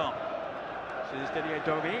take it on. This is Didier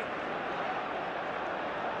Domi.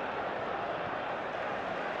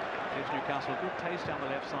 Gives Newcastle good pace down the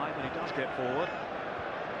left side, but he does get forward.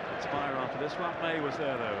 Inspire after this one. May was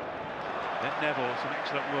there though. Then Neville, some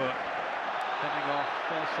excellent work. Sending off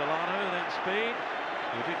first Solano, then Speed.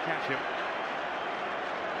 He did catch him.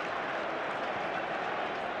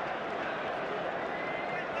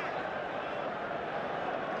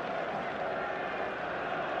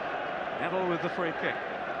 Neville with the free kick.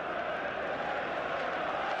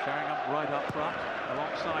 Sheringham right up front,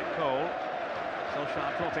 alongside Cole.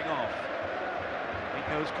 Solskjaer dropping off. In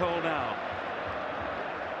goes Cole now.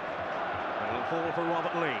 A little ball for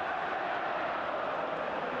Robert Lee.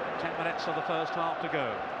 10 minutes of the first half to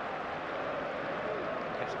go.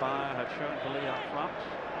 Inspire had shown to Lee up front.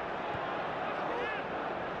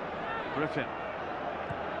 Griffin.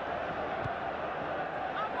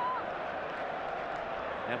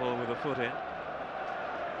 Neville with a foot in.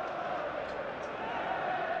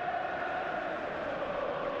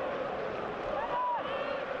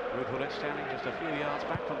 Woodward standing just a few yards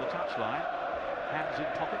back from the touchline. Hands in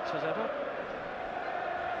pockets as ever.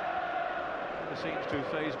 Never seems too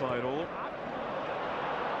fazed by it all.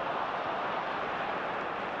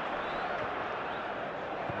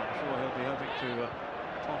 I'm sure he'll be hoping to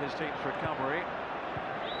top his team's recovery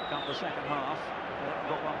come the second half. They haven't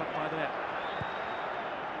got one back by the net.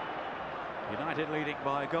 United leading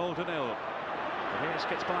by a goal to nil. And here's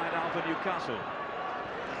Kitspire now for Newcastle.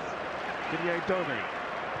 Didier Domi.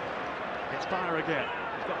 Kitspire again.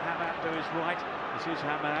 He's got Hammond to his right. This is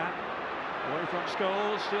Hammond. Away from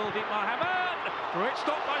Scholes. Still deep by Hammond. Great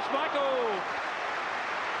stop by Schmeichel.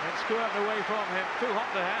 It's squirmed away from him. Too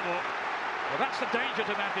hot to handle. Well, that's the danger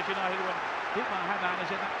to Manchester United when Dietmar Hammond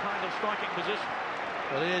is in that kind of striking position.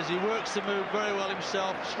 Well, he is. He works the move very well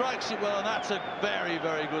himself, strikes it well, and that's a very,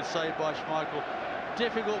 very good save by Schmeichel.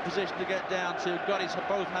 Difficult position to get down to, got his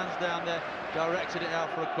both hands down there, directed it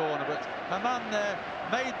out for a corner, but Hammond there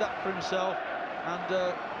made that for himself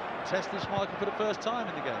and tested Schmeichel for the first time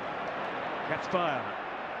in the game. Kitspire.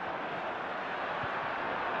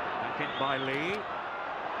 Back in by Lee.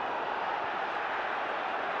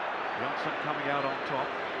 Johnson coming out on top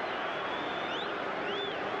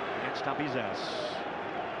against Abizas.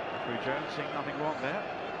 Referee Jones seeing nothing wrong there.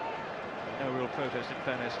 No real protest in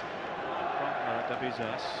fairness from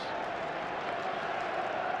Abizas.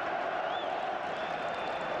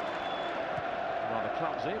 Rather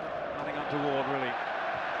clumsy, but nothing untoward really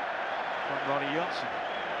from Ronnie Johnson.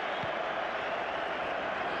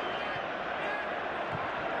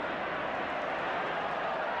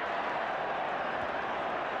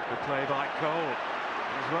 Good play by Cole.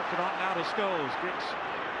 He's worked it on now to Scholes. Giggs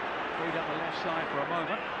freed up the left side for a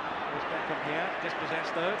moment. Here's Beckham here,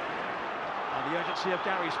 dispossessed though. And the urgency of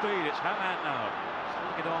Gary Speed. It's Hammond now.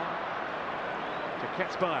 Sling it on to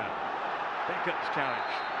Kitspire. Beckham's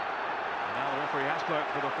challenge. And now the referee has blown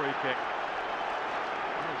for the free kick.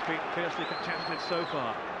 Well, it's been fiercely contested so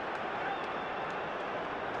far.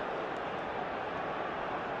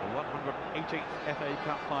 The 118th FA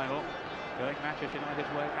Cup final going Manchester United's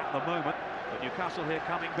way at the moment, but Newcastle here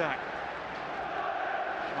coming back.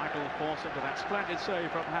 Schmeichel forced into that splendid save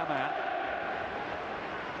from Hammond.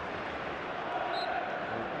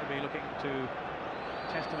 We'll be looking to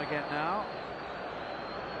test him again now.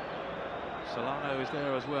 Solano is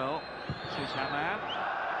there as well. This is Hammond.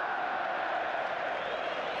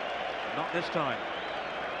 Not this time.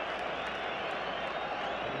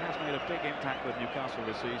 He has made a big impact with Newcastle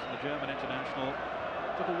this season. The German international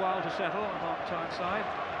took a while to settle on Tyneside.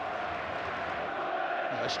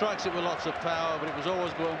 He strikes it with lots of power, but it was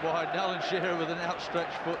always going wide. Alan Shearer with an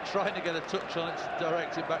outstretched foot, trying to get a touch on it to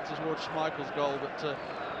direct it back towards Schmeichel's goal, but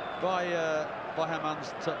by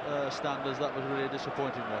Hammond's standards, that was really a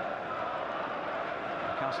disappointing one.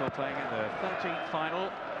 Newcastle playing in their 13th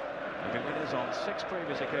final. They've been winners on 6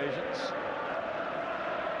 previous occasions.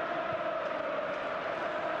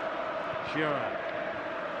 Shearer.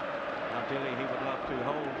 Ideally, he would love to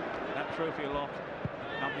hold that trophy aloft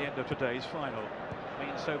come the end of today's final.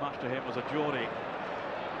 Means so much to him as a Geordie.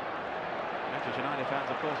 Manchester United fans,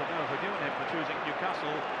 of course, have never forgiven him for choosing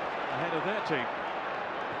Newcastle ahead of their team.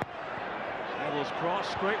 Neville's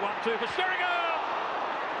cross, great 1-2 for Sheringham!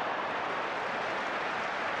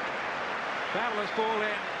 Fabulous ball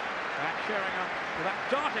in, and Sheringham with that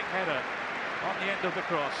darting header on the end of the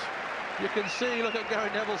cross. You can see, look at Gary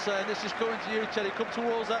Neville saying, this is coming to you, Teddy. Come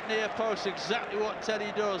towards that near post. Exactly what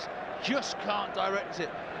Teddy does. Just can't direct it.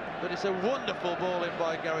 But it's a wonderful ball in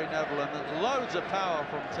by Gary Neville, and loads of power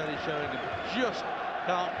from Teddy Sheringham. Just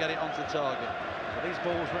can't get it onto target. Well, these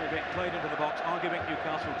balls really being played into the box are giving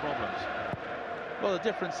Newcastle problems. Well, the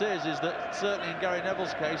difference is that certainly in Gary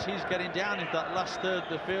Neville's case, he's getting down into that last third of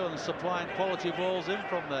the field and supplying quality balls in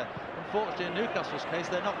from there. Unfortunately, in Newcastle's case,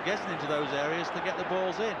 they're not getting into those areas to get the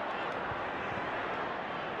balls in.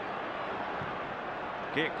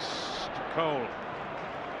 Giggs to Cole.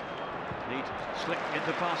 Neat slick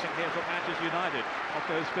into passing here from Manchester United. Off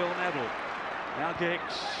goes Phil Neville. Now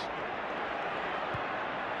Giggs.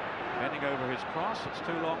 Bending over his cross. It's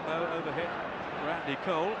too long though. Overhit for Andy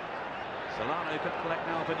Cole. Solano can collect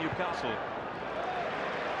now for Newcastle.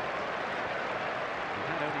 He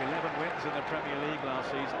had only 11 wins in the Premier League last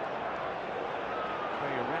season.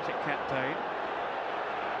 Very erratic campaign.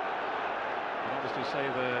 And obviously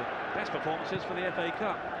save the best performances for the FA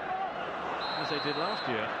Cup, as they did last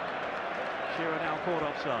year. Shearer now caught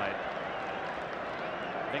offside.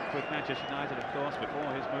 Linked with Manchester United, of course,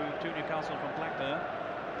 before his move to Newcastle from Blackburn.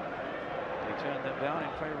 He turned them down in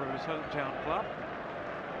favour of his hometown club.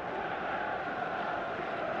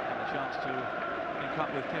 And a chance to link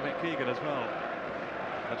up with Kevin Keegan as well.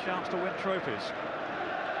 A chance to win trophies.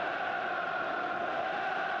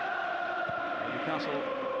 And Newcastle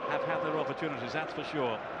have had their opportunities, that's for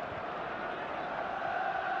sure.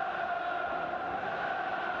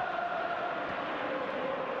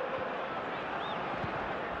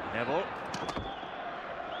 Neville.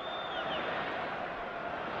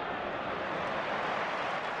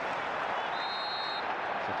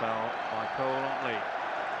 It's a foul by Cole on Lee.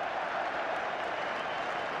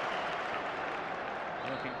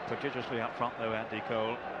 Working prodigiously up front though, Andy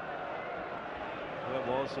Cole. Who it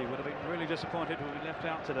was, he would have been really disappointed when we left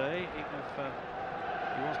out today, even if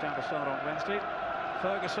he was down to start on Wednesday.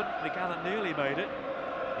 Ferguson, we gather, nearly made it.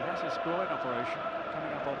 He has his groin operation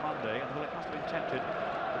coming up on Monday, and well, it must have been tempted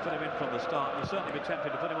to put him in from the start. He'll certainly be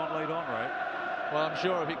tempted to put him on late on, Ray. Well, I'm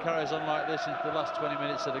sure if it carries on like this into the last 20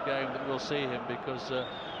 minutes of the game that we'll see him, because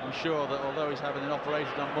I'm sure that although he's having an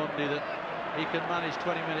operation on Monday, that he can manage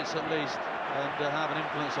 20 minutes at least and have an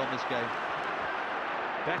influence on this game.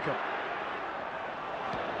 Beckham.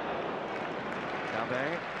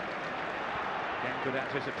 Gabay. Again, good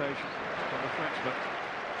anticipation from the Frenchman.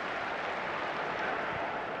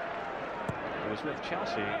 He was with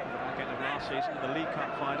Chelsea at the back end of last season in the League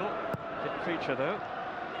Cup final. Didn't feature though.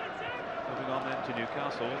 Moving on then to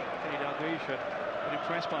Newcastle. Kenny Dalglish had been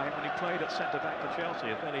impressed by him when he played at centre-back for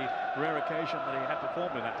Chelsea. A fairly rare occasion that he had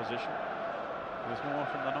performed in that position. It was more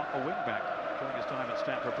from the knock or wing-back during his time at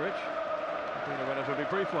Stamford Bridge. It's been a relatively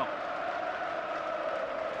brief one.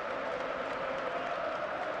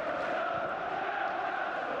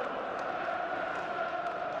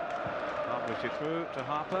 It through to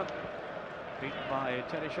Harper, beaten by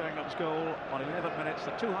Teddy Sheringham's goal on 11 minutes,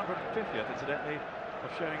 the 250th, incidentally,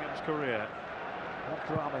 of Sheringham's career. What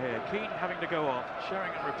drama here. Keane having to go off,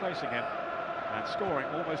 Sheringham replacing him, and scoring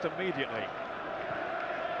almost immediately.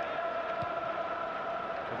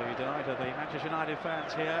 To the delight of the Manchester United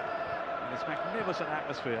fans here in this magnificent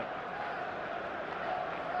atmosphere.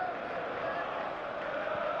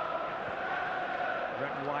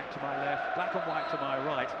 Red and white to my left, black and white to my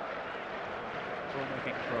right. All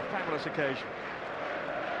making for a fabulous occasion.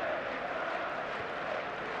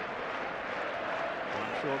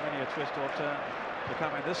 I'm sure many a twist or turn to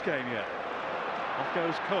come in this game yet. Off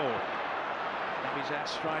goes Cole. Now he's out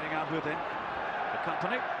striding out with him. The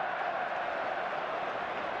company.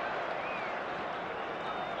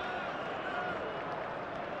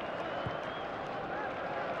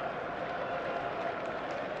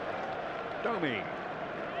 Domi.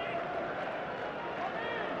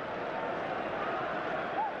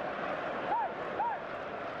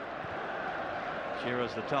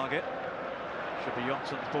 Shearer's the target. Should be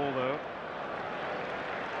Johnson's ball though.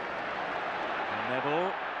 And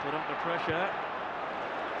Neville put under pressure.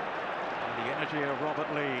 And the energy of Robert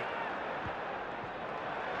Lee.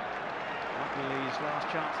 Robert Lee's last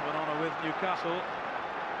chance of an honour with Newcastle.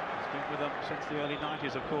 He's been with them since the early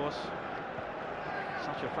 90s, of course.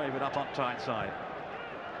 Such a favourite up on Tyneside.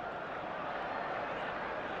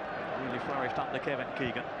 Really flourished under Kevin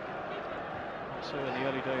Keegan. Not so in the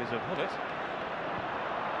early days of Hullett.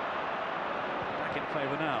 In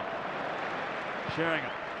favour now.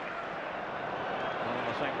 Sheringham. Not on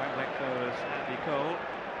the same wavelength though as Andy Cole.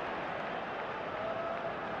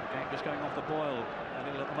 Game just going off the boil a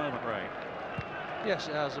little at the moment, Ray. Yes,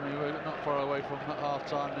 it has. I mean, we're not far away from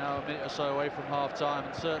half-time now, a minute or so away from half-time,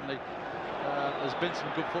 and certainly there's been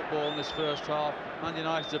some good football in this first half. Man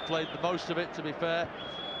United have played the most of it, to be fair.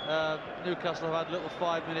 Newcastle have had little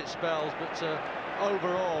 5-minute spells, but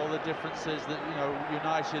overall, the difference is that, you know,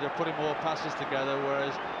 United are putting more passes together,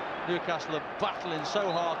 whereas Newcastle are battling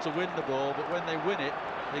so hard to win the ball, but when they win it,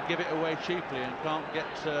 they give it away cheaply and can't get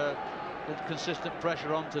the consistent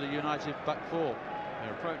pressure onto the United back four.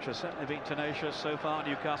 Their approach has certainly been tenacious so far,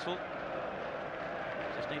 Newcastle.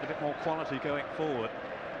 Just need a bit more quality going forward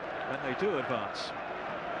when they do advance.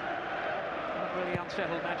 Not really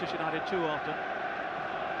unsettled Manchester United too often.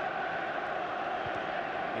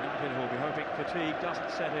 United will be hoping fatigue doesn't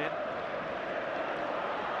set in.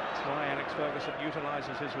 That's why Alex Ferguson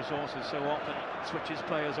utilises his resources so often, switches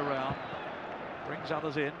players around, brings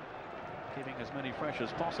others in, keeping as many fresh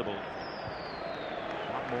as possible.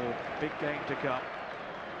 One more big game to come.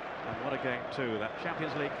 And what a game too, that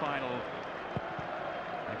Champions League final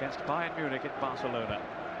against Bayern Munich in Barcelona.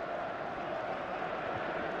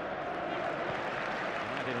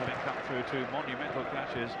 United having come through two monumental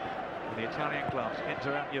clashes with the Italian clubs,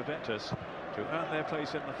 Inter and Juventus, to earn their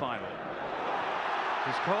place in the final.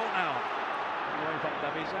 It's called now. Away from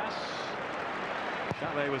Davizas.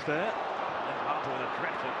 Chalet was there. And Harper with a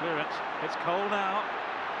dreadful clearance. It's Cole now.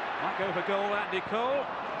 Might go for goal, Andy Cole.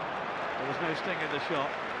 There was no sting in the shot.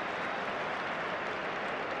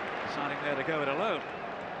 Deciding there to go it alone.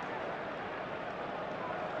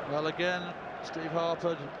 Well, again, Steve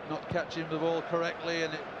Harper not catching the ball correctly,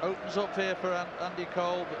 and it opens up here for Andy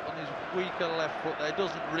Cole, but on his weaker left foot there,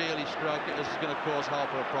 doesn't really strike it. This is going to cause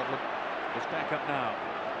Harper a problem. It's back up now.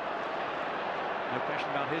 No question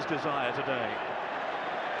about his desire today.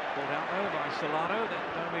 Pulled out though by Solano, then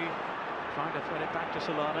Domi trying to thread it back to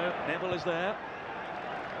Solano. Neville is there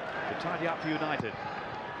to tidy up for United.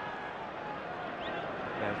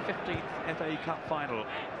 Their 15th FA Cup final.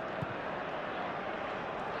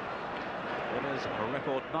 Winners on a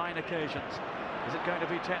record 9 occasions. Is it going to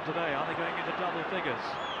be 10 today? Are they going into double figures?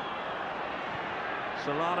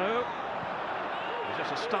 Solano. It's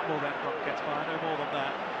just a stumble then, gets by, no more than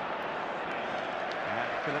that. And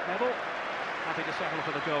Philip Neville happy to settle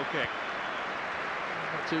for the goal kick.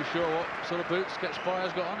 Not too sure what sort of boots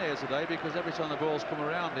Sketchfire's got on here today, because every time the ball's come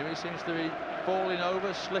around him, he seems to be falling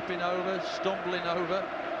over, slipping over, stumbling over.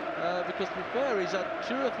 Because to be fair, he's had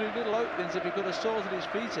 2 or 3 little openings if he could have sorted his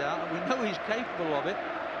feet out, and we know he's capable of it,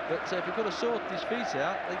 but if he could have sorted his feet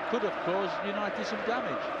out, they could have caused United some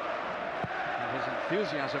damage. And his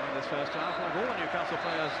enthusiasm in this first half, like all the Newcastle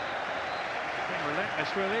players, being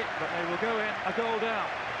relentless really, but they will go in a goal down.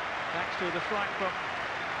 Thanks to the strike from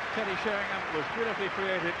Teddy Sheringham, was beautifully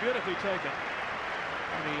created, beautifully taken.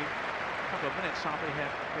 Only a couple of minutes after he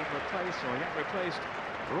had been replaced, or he had replaced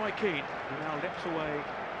Roy Keane, who now lips away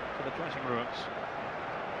to the dressing rooms.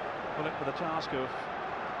 Bullock for the task of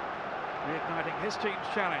reigniting his team's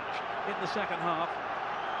challenge in the second half.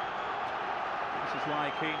 This is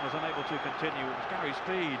why Keane was unable to continue. It was Gary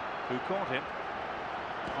Speed who caught him.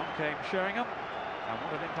 On came Sheringham, and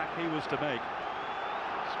what an impact he was to make.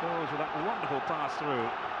 Scores with that wonderful pass through,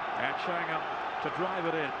 and Sheringham to drive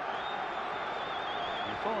it in.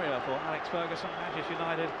 Euphoria for Alex Ferguson, Manchester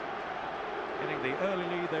United getting the early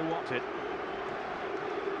lead they wanted.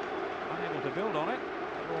 Unable to build on it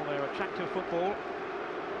for all their attractive football.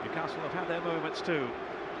 Newcastle have had their moments too,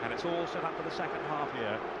 and it's all set up for the second half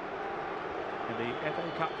here. In the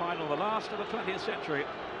FA Cup final, the last of the 20th century,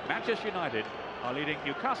 Manchester United are leading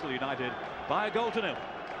Newcastle United by a goal to nil.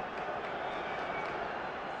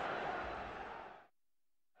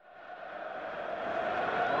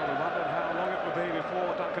 Well, we wondered how long it would be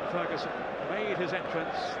before Duncan Ferguson made his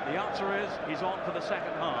entrance. The answer is he's on for the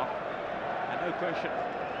second half, and no question,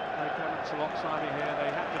 no comments alongside me here. They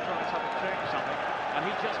have to try something, change something, and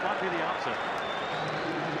he just might be the answer.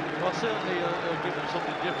 Well, certainly he'll give them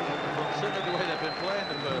something different, but certainly the way they've been playing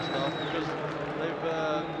the first half, because they've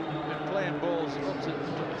been playing balls up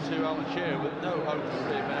to Alan Shearer with no hope of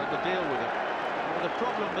really being able to deal with it. Well, the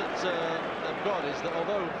problem that they've got is that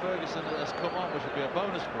although Ferguson has come on, which would be a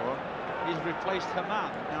bonus for him, he's replaced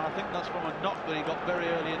Haman. Now, I think that's from a knock that he got very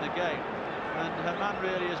early in the game. And Haman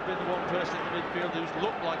really has been the one person in the midfield who's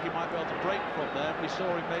looked like he might be able to break from there. We saw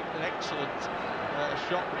him make an excellent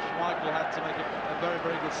shot, which Michael had to make a very,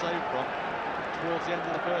 very good save from towards the end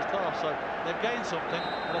of the first half. So they've gained something,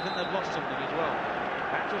 but I think they've lost something as well.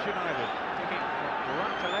 Manchester United kicking from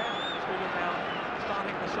right to left as we look now,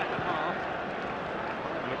 starting the second half.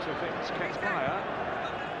 Looks as if it's Sketchfire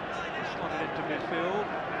slotted into midfield,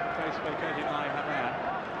 place vacated by Haman.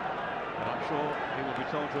 And I'm sure he will be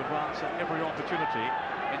told to advance at every opportunity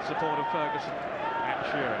in support of Ferguson and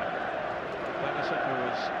Shearer. Ferguson, who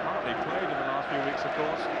has hardly played in the last few weeks, of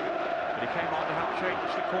course, but he came on to help change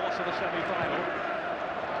the course of the semi-final.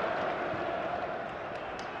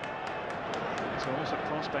 It's an awesome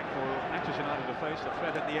prospect for Manchester United to face the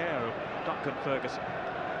threat in the air of Duncan Ferguson.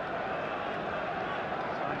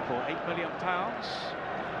 Signed for £8 million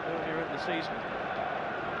earlier in the season.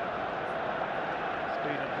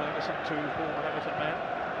 Speed and Ferguson, two former Everton men.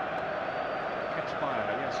 Ketspire,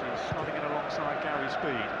 yes, he's slotting in alongside Gary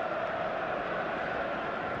Speed.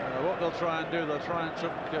 What they'll try and do, they'll try and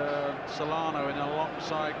tuck Solano in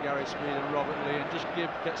alongside Gary Speed and Robert Lee and just give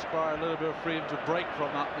Ketspire a little bit of freedom to break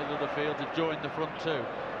from that middle of the field to join the front two.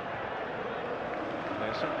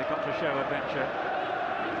 They've certainly got to show adventure.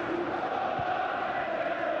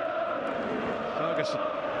 Ferguson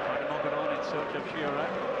trying to knock it on in search of Shearer.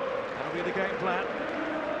 That'll be the game plan.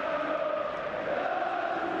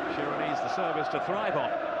 Shearer needs the service to thrive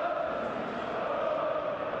on.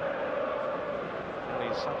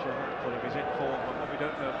 He's such a handful if he's in form, and what we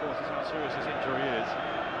don't know, of course, is how serious his injury is.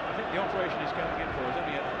 I think the operation he's going in for is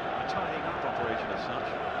only a tidying up operation as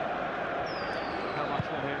such. How much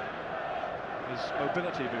will his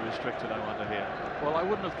mobility be restricted, I wonder here? Well, I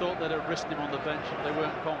wouldn't have thought they'd have risked him on the bench if they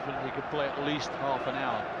weren't confident he could play at least half an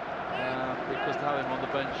hour. Because to have him on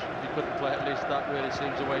the bench, if he couldn't play at least that, really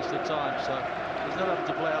seems a waste of time. So he's not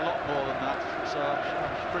having to play a lot more than that. So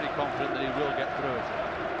I'm pretty confident that he will get through it.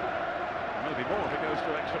 Maybe more if it goes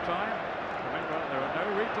to extra time. Remember, there are no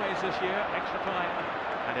replays this year. Extra time,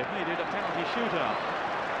 and if needed, a penalty shootout.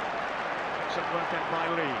 Excellent work then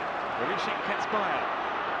by Lee, releasing Ketspire.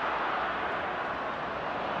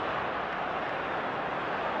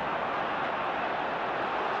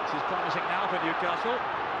 This is promising now for Newcastle.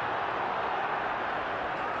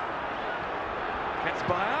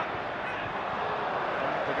 Ketspire.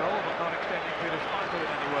 The goal, but not extending Peter Schmeichel in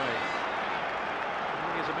any way.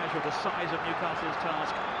 Is a measure of the size of Newcastle's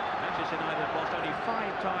task. Manchester United have lost only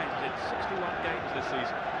 5 times in 61 games this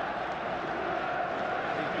season.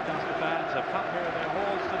 These Newcastle fans have come here in their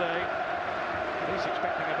halls today, at least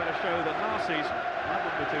expecting a better show than last season. That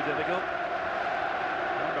wouldn't be too difficult.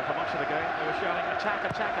 Remember, for much of the game, they were shouting attack,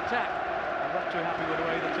 attack, attack. They weren't too happy with the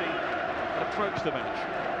way the team had approached the match.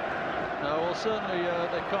 No, well, certainly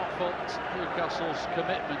they can't fault Newcastle's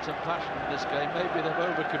commitment and passion in this game. Maybe they've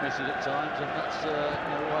overcommitted at times, and that's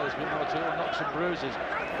why there's been one or two knocks and bruises.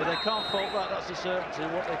 But they can't fault that, that's a certainty.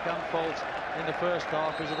 What they can fault in the first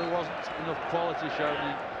half is that there wasn't enough quality shown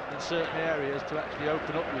in certain areas to actually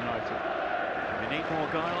open up United. They need more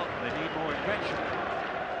guile, they need more invention.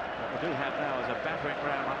 What we do have now is a battering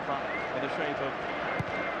ram up front in the shape of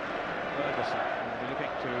Ferguson. We're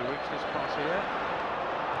looking to reach this cross here.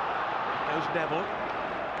 Goes Neville.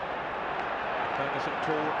 Ferguson,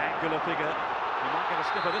 tall, angular figure. He might get a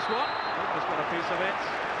sniff of this one. He's got a piece of it.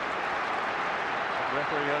 The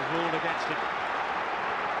referee has ruled against him.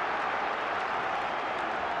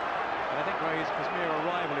 And I think Ray's mere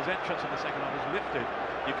arrival, his entrance in the second half has lifted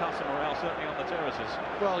Newcastle morale, certainly on the terraces.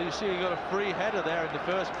 Well, you see, he got a free header there in the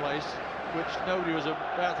first place, which nobody was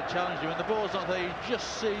about to challenge him, and the ball's not there. You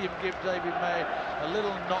just see him give David May a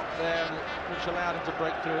little knock there, which allowed him to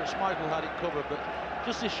break through. Schmeichel had it covered, but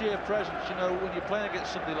just his sheer presence, when you're playing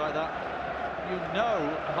against somebody like that,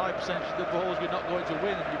 a high percentage of the balls you're not going to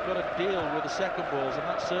win, and you've got to deal with the second balls, and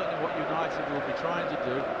that's certainly what United will be trying to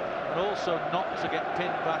do, and also not to get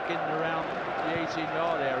pinned back in and around the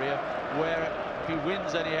 18-yard area, where if he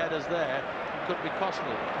wins any headers there, it could be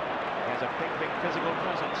costly. He has a big physical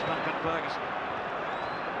presence, Duncan Ferguson.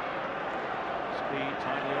 Speed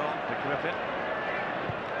tightly on to Griffin.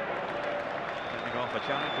 Sending off a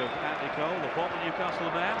challenge of Andy Cole, the former Newcastle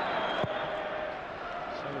man.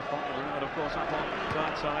 So fond of the woman, of course, up on the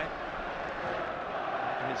right side.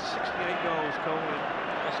 His 68 goals, Cole, in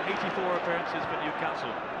just 84 appearances for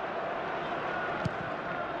Newcastle.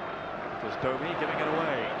 It was Domi giving it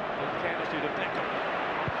away. In carelessly to Beckham.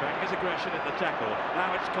 Showing his aggression in the tackle.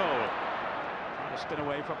 Now it's Cole. Trying to spin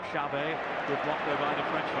away from Chabet. Good block there by the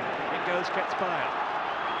Frenchman. In goes Ketspire.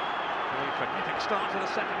 A frenetic start to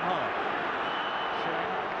the second half.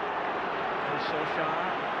 There's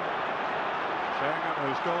Solskjaer. Showing up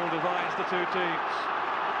whose goal divides the two teams.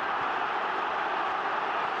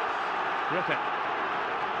 Griffin.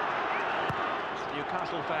 It's the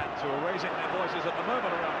Newcastle fans who are raising their voices at the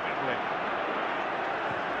moment around Wembley.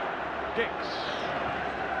 Giggs.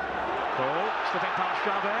 Cole, slipping past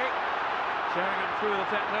Chabet. Showing him through the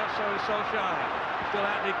centre, so is Solskjaer. Still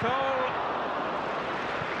Andy Cole.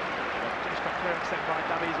 Just got clearance then by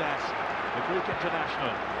Davizas, the Greek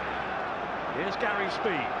international. Here's Gary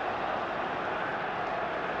Speed.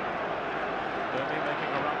 Derby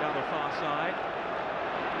making a run down the far side.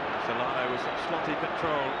 Solano with some slotty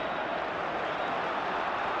control.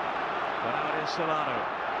 But now it is Solano.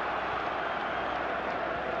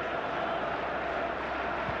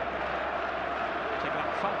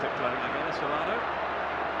 trumpet playing again, Solano.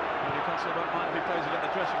 Newcastle don't mind if he plays it in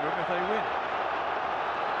the dressing room if they win.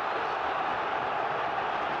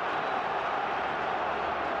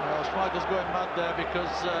 Well, Schmeichel's going mad there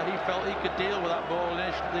because he felt he could deal with that ball,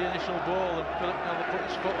 the initial ball, and Philip never put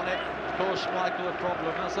his foot on it, caused Schmeichel a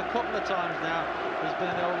problem. That's a couple of times now there's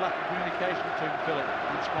been a lack of communication between Philip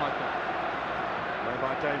and Schmeichel. Play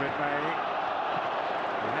by David May.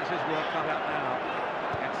 He has his work cut out now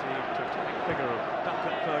against the totemic figure of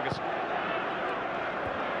Duncan Ferguson.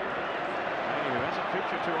 May, who hasn't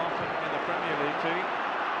featured too often in the Premier League team,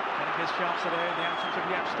 getting his chance today in the absence of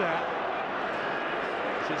Yapstat.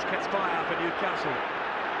 This is Ketspire for Newcastle.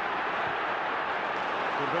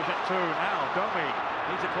 Good vision too. Now Domi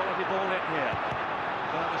needs a quality ball in here.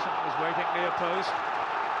 Ferguson was waiting near post.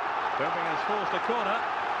 Domi has forced a corner.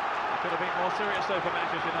 It could have been more serious though for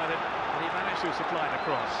Manchester United, but he managed to supply the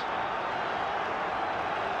cross.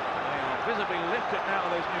 They are visibly lifted now,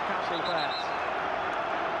 those Newcastle fans.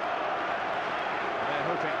 And they're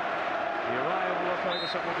hoping the arrival of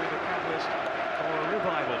Ferguson will be the catalyst for a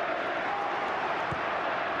revival.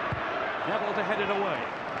 Neville to head it away.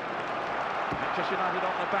 Manchester United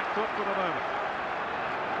on the back foot for the moment.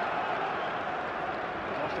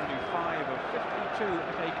 They've lost only 5 of 52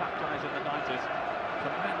 FA Cup ties in the 90s.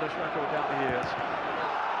 Tremendous record down the years.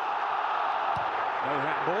 No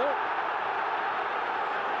handball.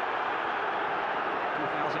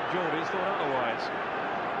 2,000 Geordies thought otherwise.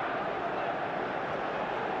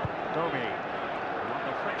 Domi, who won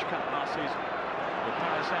the French Cup last season with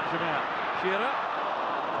Paris Saint-Germain. Shearer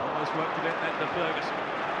almost worked it in then to Ferguson.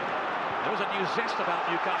 There was a new zest about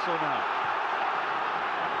Newcastle now.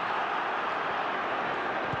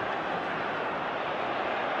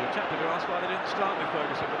 You're tempted to ask why they didn't start with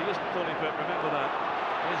Ferguson, but he isn't fully fit, remember that.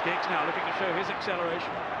 Here's Giggs now looking to show his acceleration.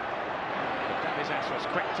 But Davies was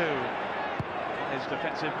quick too on his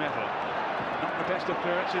defensive mettle. Not the best of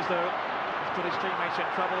clearances though. He's put his teammates in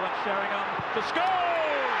trouble and Sheringham to score!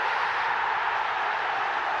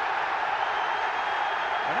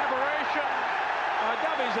 An aberration by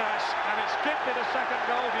Davies, and it's kicked in a second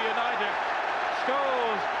goal to United.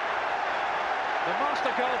 Scholes, the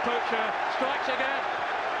master goal poacher, strikes again.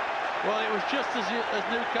 Well, it was just as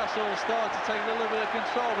Newcastle started to take a little bit of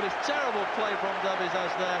control, but it's terrible play from Davies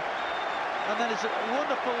there. And then it's a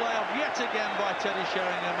wonderful layoff yet again by Teddy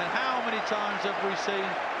Sheringham. And how many times have we seen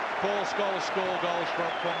Paul Scholes score goals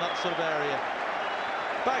from that sort of area?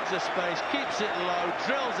 Bags of space, keeps it low,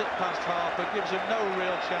 drills it past Harper, gives him no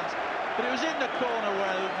real chance. But it was in the corner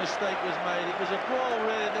where the mistake was made. It was a brawl,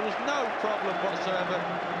 really. There was no problem whatsoever.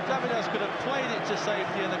 Davies could have played it to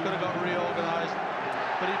safety and they could have got reorganised.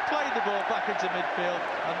 But he played the ball back into midfield,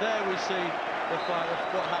 and there we see what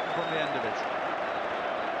happened from the end of it.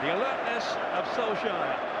 The alertness of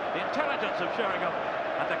Solskjaer, the intelligence of Sheringham,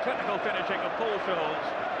 and the clinical finishing of Paul Scholes.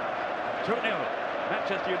 2-0,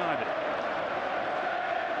 Manchester United.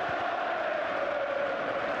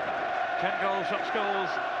 10 goals from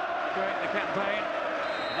Scholes during the campaign.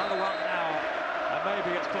 Another one now, and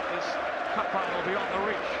maybe it's put this cup final beyond the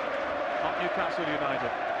reach of Newcastle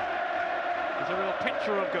United. He's a real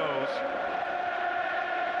picture of goals.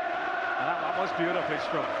 And that one was beautifully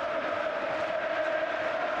struck.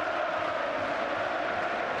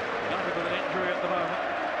 United with an injury at the moment.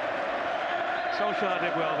 Solskjaer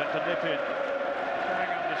did well then to nip in.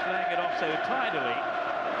 Sheringham just laying it off so tidily.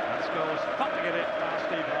 And Scholes thumping it in past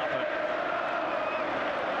Steve Harper.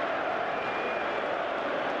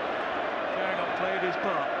 Sheringham played his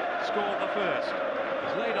part, scored the first,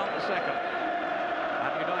 was laid on the second.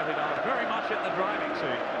 And United are very much in the driving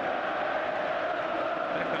seat.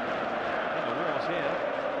 Beckham in the wars here.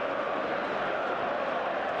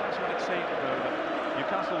 That's what it seemed though, that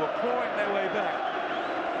Newcastle were clawing their way back.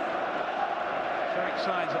 Showing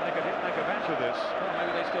signs that they could make a match of this. Well,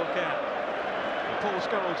 maybe they still can. But Paul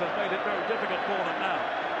Scholes has made it very difficult for them now.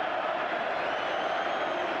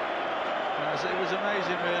 It was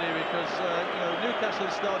amazing really because Newcastle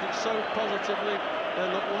started so positively. They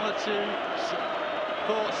looked one or two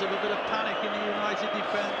thoughts of a bit of panic in the United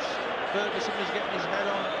defence. Ferguson was getting his head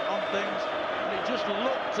on things, and it just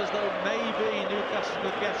looked as though maybe Newcastle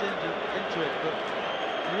could get into it, but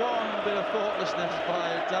one bit of thoughtlessness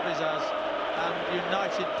by Davies and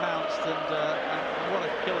United pounced, and what a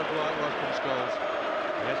killer blow it was from Scholes.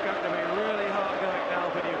 It's going to be really hard going now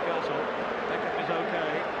for Newcastle. Beckham is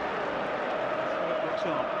okay. It looks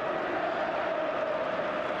on.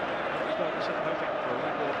 Ferguson hoping for a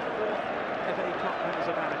record 4th FA Cup win as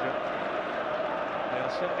a manager. They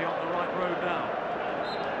are certainly on the right road now.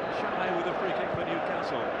 Chalet with a free kick for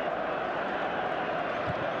Newcastle.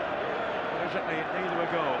 Urgently in need of a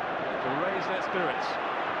goal to raise their spirits.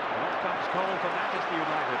 Off comes Cole for Manchester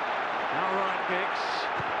United. Now Ryan Giggs.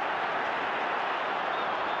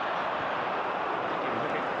 I think he was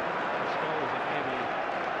looking for Scholes and maybe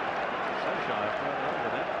so shy of further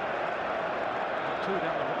over there. Two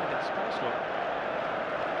down the right, it's space look.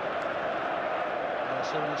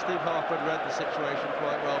 So Steve Harper had read the situation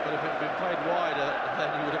quite well, but if it had been played wider,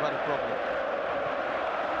 then he would have had a problem.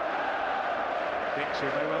 Giggs,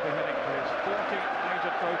 who may well be heading for his 14th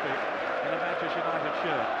major trophy in a Manchester United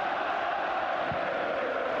shirt.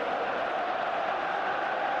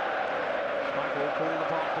 Schmeichel called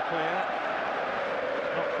upon to clear.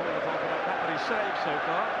 Not called upon to make that many saves so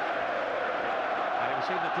far. And it would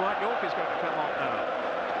seem that Dwight Yorke is going to come on now.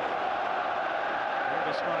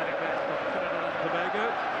 Over sliding there from Trinidad and Tobago.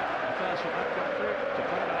 The first from that country to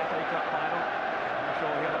play an FA Cup final. I'm sure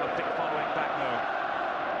he'll have a big following back home.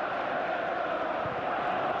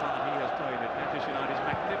 What a part he has played in Manchester United's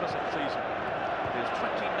magnificent season. With his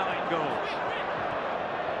 29 goals.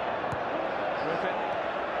 Griffin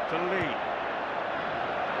to Lee.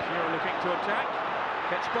 Shearer looking to attack.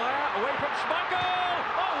 Gets Bayer away from Schmeichel.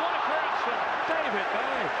 Oh, what a clearance from David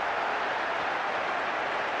Bay.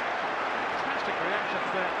 Fantastic reaction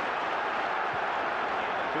there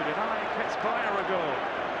to deny Bayer a goal.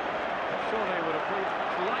 I'm sure they would have proved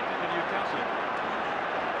much lighter than Newcastle.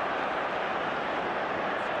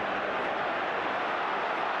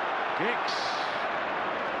 Giggs.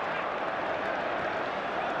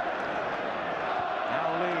 Now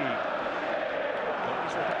Lee. Well,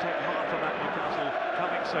 this will take hard from that Newcastle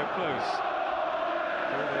coming so close.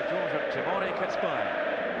 Over Georgia, Timori gets by.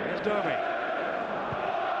 Here's Derby.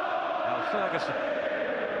 Now Ferguson.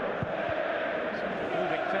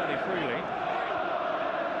 Moving fairly freely.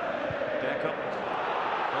 Deckham.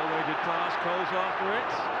 Well-weighted pass, Coles after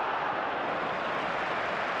it.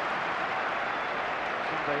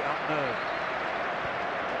 Sunday unnerved.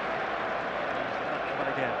 Here's the Dutchman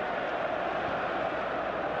again.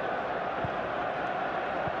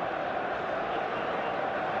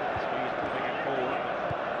 He's putting it forward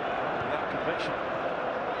without conviction.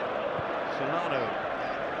 Solano.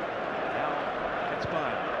 Now gets by.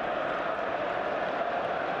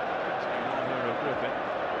 Griffin.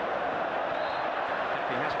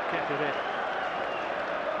 He hasn't kept it in.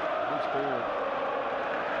 Loose ball.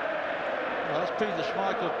 Well, that's Peter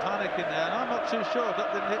Schmeichel panicking there, and I'm not too sure if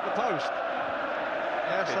that didn't hit the post.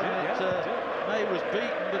 Yes, I mean, May was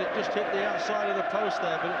beaten, but it just hit the outside of the post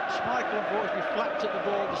there. But Schmeichel unfortunately flapped at the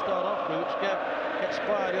ball to start off with, which gave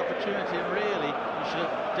Spire the opportunity, and really, he should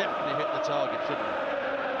have definitely hit the target, shouldn't he?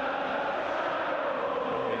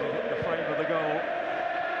 He did hit the frame of the goal.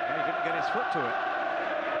 He didn't get his foot to it.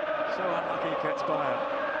 So unlucky, Bayer.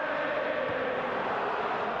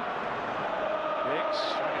 Giggs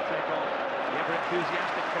trying to take off the ever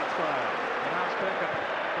enthusiastic Bayer. And now Beckham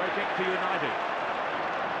breaking for United.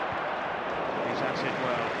 He's answered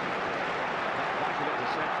well. Back to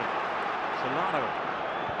interception. Solano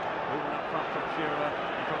moving up front from Shearer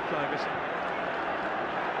and from Ferguson.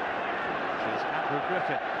 This is Andrew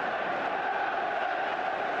Griffin.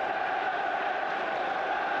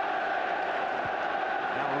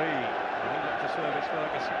 Lee, and he looked to service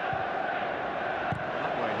Ferguson.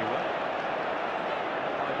 That way he went.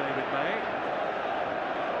 By David May.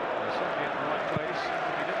 He's certainly in the right place,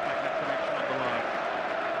 but he didn't make that connection on the line.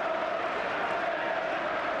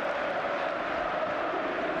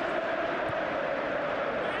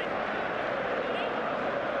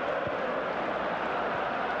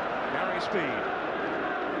 Gary Speed.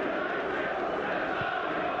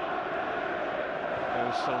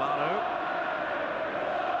 There's Solano.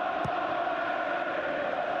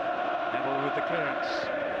 With the clearance.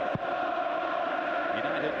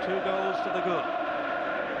 United 2 goals to the good.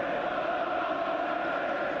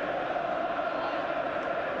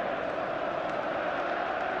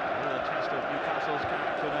 Real test of Newcastle's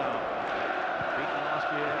character now. Beaten last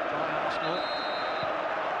year by Arsenal.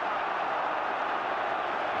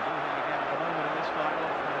 And moving again at the moment in this final.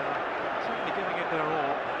 Certainly giving it their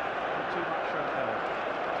all. Not too much in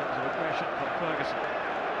terms of aggression from Ferguson.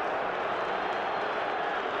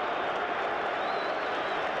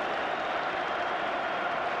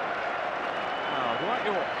 Dwight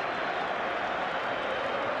Yorke,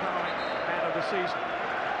 current man of the season.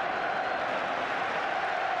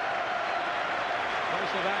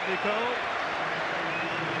 Close of Andy Cole.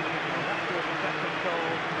 That was Captain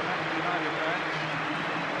Cole from the Manchester United bench.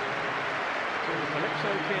 Two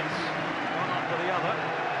Calypso kids, one on for the other.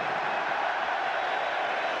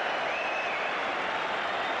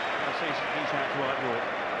 What a season he's had, Dwight Yorke.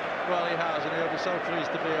 Well, he has, and he'll be so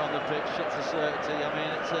pleased to be on the pitch. It's a certainty. I mean,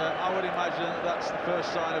 I would imagine that's the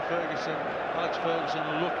first sign of Alex Ferguson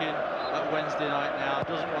looking at Wednesday night now.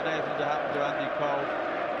 Doesn't want anything to happen to Andy Cole.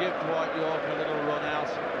 Give Dwight York a little run out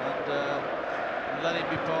and let him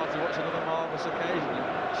be part of what's another marvellous occasion,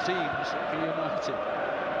 it seems, for United.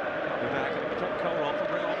 Be back and take Cole off and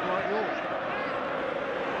bring on Dwight York.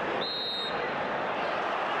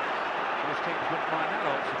 Most teams wouldn't mind that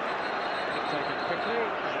option. Taken quickly,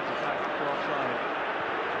 and it's a flag to offside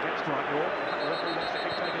against Dwight York. The referee wants to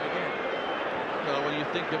take it again. Well, when you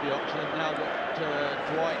think of the option, now got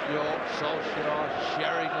Dwight York, Solskjaer,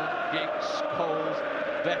 Sheringham, Giggs, Scholes,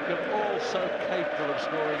 Beckham, all so capable of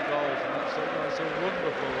scoring goals, and that's a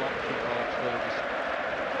wonderful option for Alex Ferguson.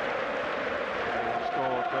 They've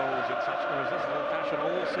scored goals in such irresistible fashion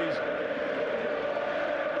all season.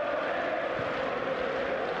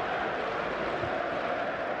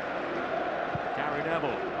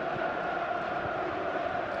 Neville. Okay,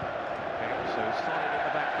 so solid in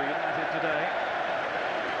the back for United today.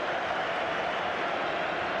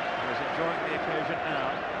 He's enjoying the occasion now.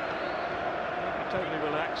 He's totally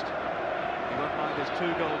relaxed. He won't mind his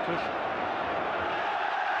 2-goal cushion.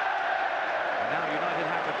 And now United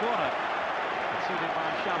have the corner, conceded by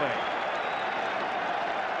Xavi.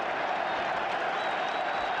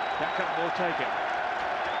 Beckham will take it.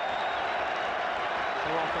 So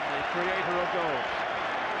often the creator of goals.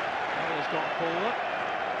 Now he's gone forward.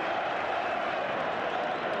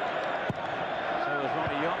 So is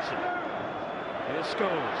Ronnie Johnson. Here's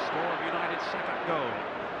Scholes, score of United's second goal.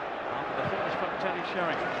 After the finish from Teddy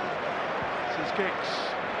Sheringham. This is Giggs,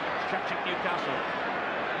 stretching Newcastle.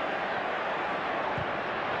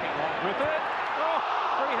 Looking on with it. Oh,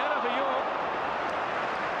 free header for York.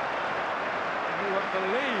 You won't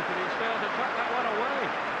believe that he's failed to cut that one away.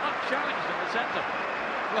 Unchallenged in the centre.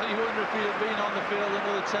 Well, you wonder if he'd have been on the field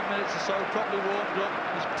another 10 minutes or so, properly warmed up.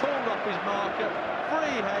 He's pulled off his marker,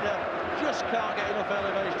 free header, just can't get enough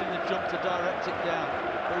elevation in the jump to direct it down.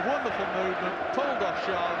 A wonderful movement, pulled off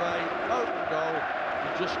Xavi, open goal,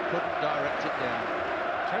 he just couldn't direct it down.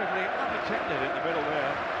 Totally unattended in the middle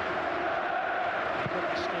there. He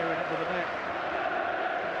couldn't steer it into the net.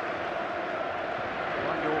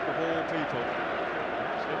 Dwight York of all people.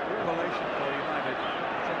 Absolute revelation for United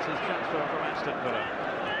since his transfer from Aston Villa.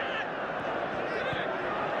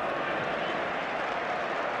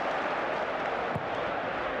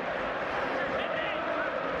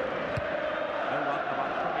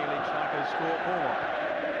 Scored more.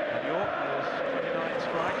 And York has 29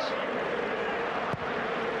 strikes.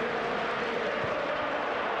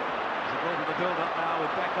 He's involved in the build-up now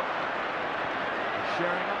with Beckham.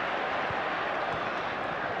 Sheringham.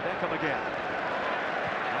 Beckham again.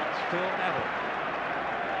 That's Phil Neville.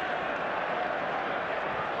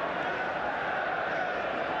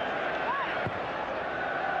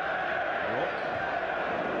 York.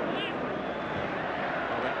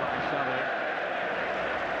 Well, went by Xavi.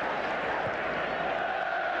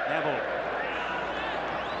 Neville.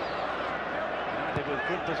 United with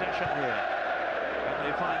good possession here. And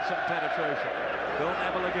they find some penetration. Bill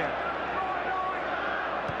Neville again.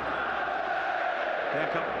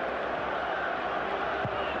 Beckham.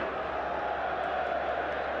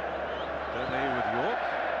 Burnley with York.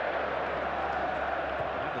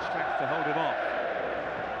 And the strength to hold him off.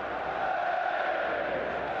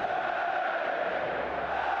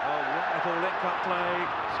 Oh, wonderful link-up play.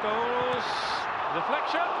 Scholes.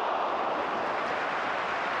 Deflection.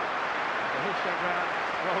 The Hillside round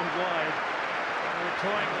rolled wide. And they were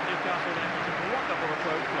toying with Newcastle then. It was a wonderful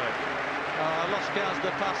approach play. I lost count of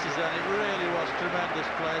the passes then. It really was tremendous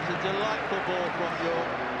play. It's a delightful ball from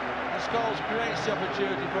York. And Scholes creates the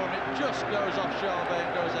opportunity for him. It just goes off Xavi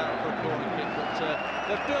and goes out for a corner kick. But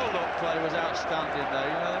the build-up play was outstanding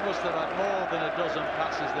there. You know, they must have had more than a dozen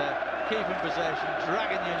passes there. Keeping possession,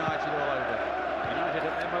 dragging United all over. United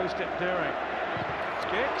at their most enduring.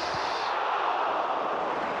 Giggs.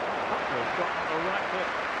 Butler's got the right foot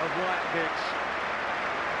of Ryan Giggs.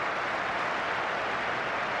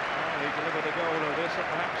 Well, he delivered a goal of this and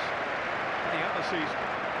perhaps any other season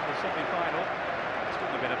in the semi-final. This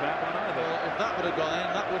wouldn't have been a bad one either. Well, if that would have gone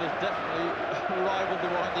in, that would have definitely rivaled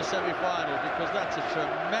the one in the semi-final, because that's a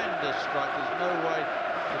tremendous strike. There's no way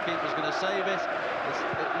the keeper's going to save it.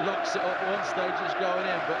 It looks at one stage it's going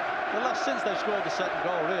in, but since they've scored the second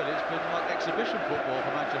goal, really, it's been like exhibition football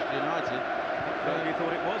for Manchester United. You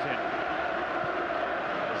thought it was in.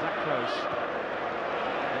 It was that close.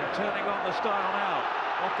 They're turning on the style now.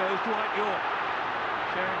 Off goes Dwight York.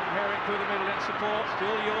 Sheringham herring through the middle in support.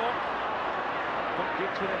 Still York. Got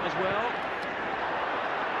Giggs with him as well.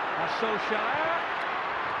 That's Solskjaer.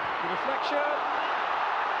 The deflection.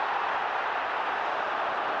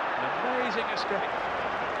 Amazing escape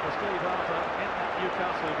for Steve Harper in that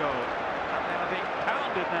Newcastle goal. And they are being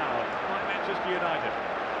pounded now by Manchester United.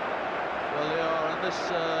 Well, they are, and this,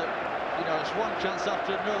 you know, it's one chance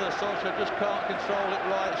after another. Solskjaer just can't control it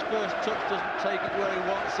right. His first touch doesn't take it where he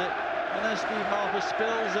wants it. And then Steve Harper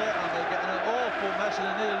spills it, and they're getting an awful mess, and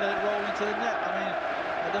they nearly let it roll into the net. I mean,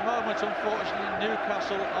 at the moment, unfortunately,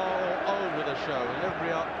 Newcastle are all over the show in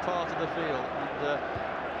every part of the field. And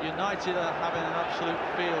United are having an absolute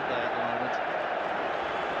field day at the moment.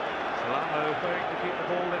 Solano going to keep the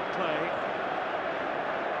ball in play.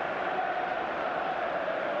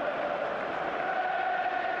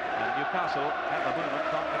 Newcastle at the moment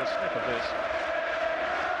can't get a sniff of this.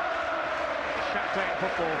 The champagne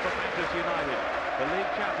football for Manchester United. The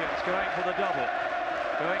league champions going for the double.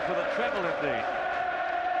 Going for the treble indeed.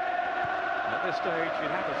 At this stage you'd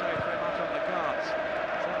have to say it's very much on the cards.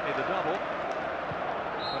 Certainly the double.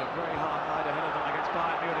 But a very hard night ahead of them against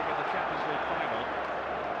Bayern Munich in the Champions League final.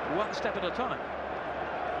 One step at a time.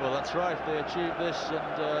 Well, that's right. They achieved this, and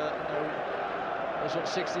you know, there's what,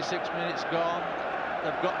 66 minutes gone.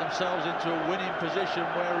 They've got themselves into a winning position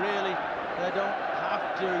where really they don't have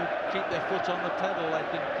to keep their foot on the pedal. They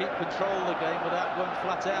can keep control of the game without going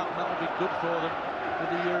flat out, and that will be good for them with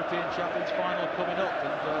the European Champions final coming up.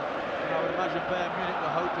 And you know, I would imagine Bayern Munich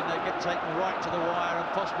were hoping they'd get taken right to the wire and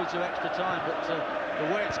possibly to extra time, but the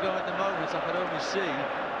way it's going at the moment, I can only see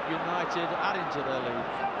United adding to their lead.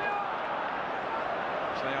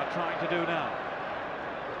 Which they are trying to do now.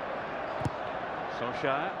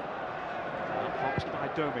 Solskjaer. Foxed by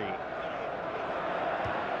Domi.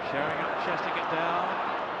 Sharing up, chesting it down.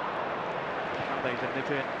 And they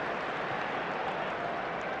nip in.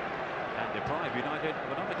 And deprive United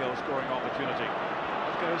of another goal-scoring opportunity.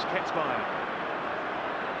 As goes Ketzmeyer.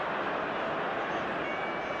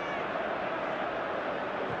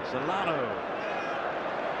 Solano.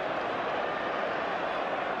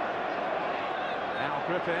 Now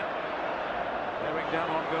Griffin. Bearing down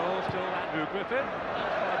on goal, still Andrew Griffin.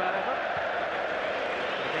 That's not a bad effort.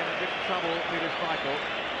 Again in big trouble, Peter Schmeichel.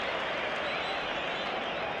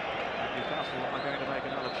 And Newcastle are going to make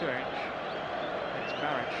another change. It's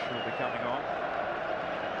Marich who will be coming on.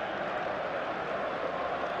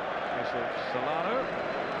 Case of Solano.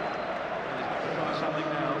 And he's got to try something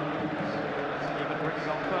now. Even bringing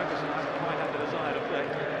on Ferguson hasn't quite had the desired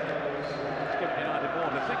effect. It's given United more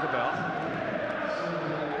to think about.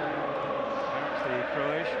 The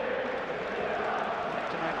Croatian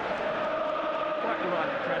to make quite the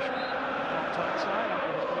right impression on tight side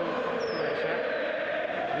after his move from Croatia.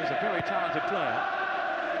 He's a very talented player.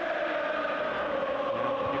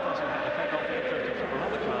 Newcastle had to fend off the interest of several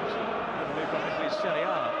other clubs and moved from Italy's Serie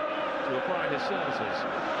A to acquire his services.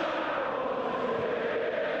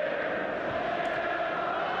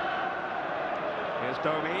 Here's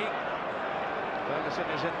Domi. Ferguson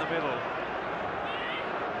is in the middle.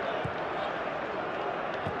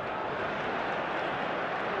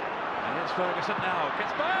 Ferguson now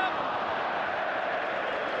gets back.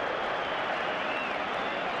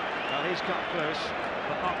 Well, he's come close,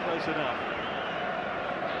 but not close enough.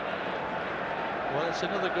 Well, it's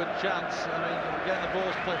another good chance. I mean, again, the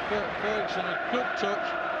ball's played. Ferguson, a good touch.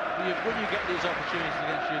 When you get these opportunities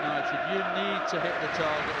against United, you need to hit the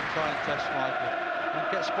target and try and test Schmeichel. And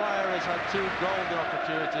Ketzmeyer has had two golden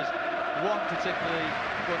opportunities. One particularly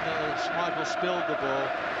when Schmeichel spilled the ball.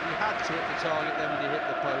 He had to hit the target then when he hit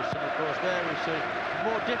the post, and of course there is a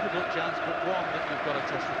more difficult chance, but one that you've got to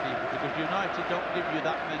test the keeper, because United don't give you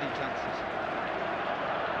that many chances.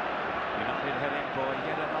 United heading for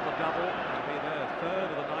yet another double. It'll be their third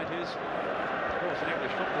of the 90s. Of course, in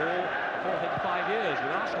English football, fourth in 5 years,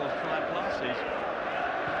 with Arsenal's triumph last season.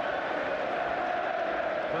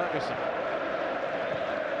 Ferguson.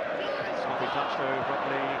 Sloppy touch though,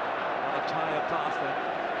 probably on a tired pass then.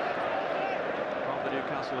 The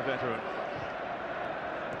Newcastle veteran.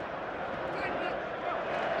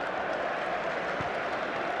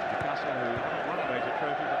 Newcastle, who haven't won a major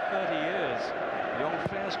trophy for 30 years. The Old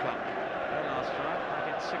Fairs Cup, their last time, back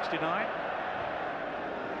in '69.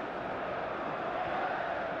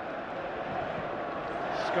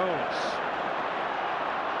 Scholes.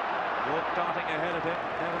 Ward darting ahead of him.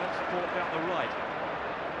 Netherlands support down the right.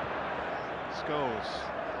 Scholes.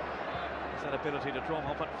 That ability to draw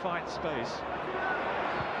off and find space.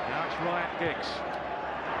 Now it's Ryan Giggs.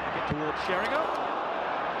 Get towards Sheringham.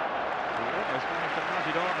 He almost managed to nudge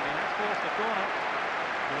it on, and he has forced the corner.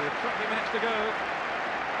 With 20 minutes to go.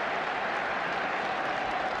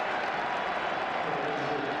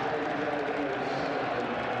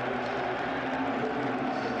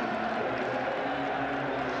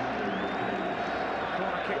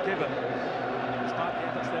 Corner kick given. Despite the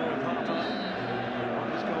efforts there of Harper.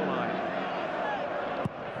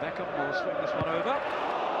 Beckham will swing this one over.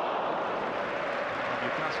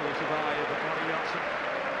 Newcastle will survive, but Ronnie Johnson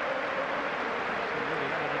really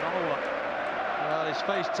added another one. Well, his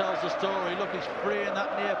face tells the story. Look, he's free in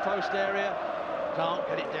that near post area. Can't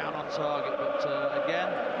get it down on target, but again,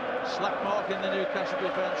 slack mark in the Newcastle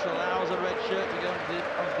defence allows a red shirt to go onto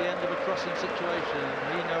the end of a crossing situation,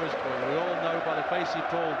 and he knows, well, we all know by the face he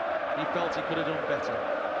pulled, he felt he could have done better.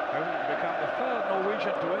 He became the third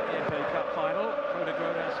Norwegian to win the FA Cup final. Frode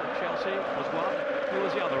Grodås of Chelsea was one. Who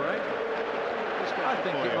was the other, eh? I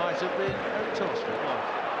think it might have been Eric Torstvedt.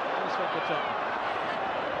 Torstvedt for Tottenham.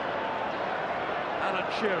 Alan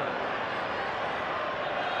Shearer.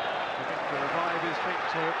 Looking to revive his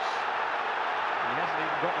fingertips. He hasn't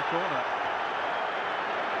even got the corner.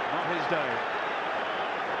 Not his day.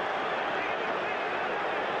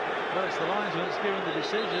 Well, it's the linesman that's given the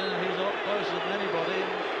decision. He's a lot closer than anybody.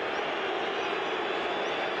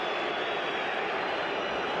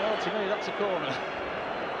 Well, to me, that's a corner.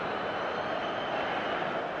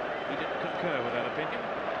 He didn't concur with that opinion.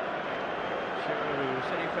 Shearer, who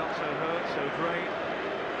said he felt so hurt, so drained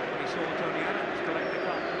when he saw Tony Adams collect the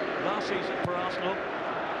cup last season for Arsenal.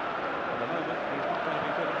 At the moment, he's not going to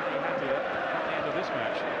be feeling any happier at the end of this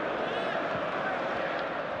match.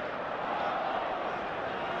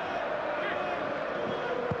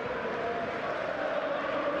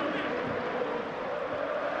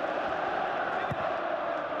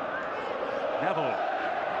 Neville.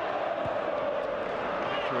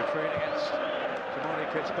 To retreat against Simone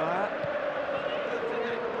Kitzbauer.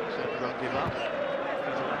 He certainly won't give up.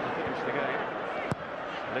 He's allowed to finish the game.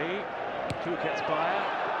 Lee to Kitzbauer.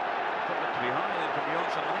 Put it to behind him from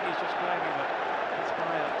Johnson. I think he's just claiming that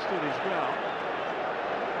Kitzbauer stood his ground.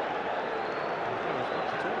 There was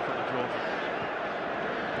much at all from the Georgian.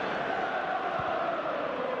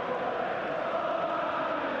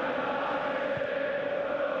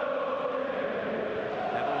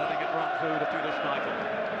 Neville letting it run through to Peter Schmeichel.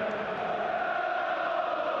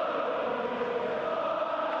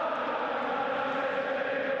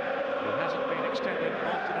 Extended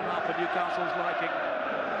often enough for Newcastle's liking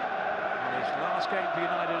on his last game for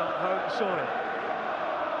United on home soil.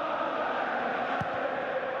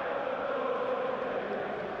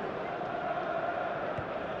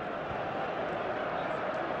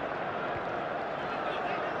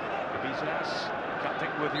 Bizas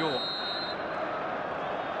cutting with York.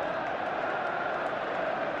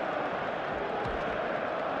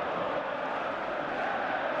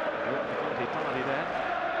 York becomes the penalty then.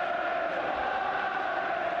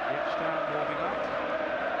 Warming up.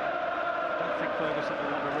 Don't think Ferguson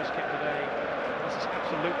will want to risk it today. This is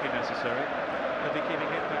absolutely necessary. They'll be keeping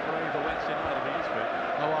it that way for Wednesday night if he is fit.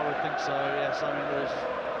 Oh, I would think so, yes. I mean,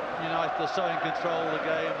 United are so in control of the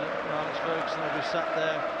game that Alex Ferguson will be sat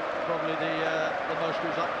there, probably the most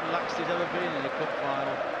relaxed he's ever been in a cup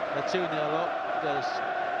final. They're 2-0 up, there's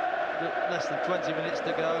less than 20 minutes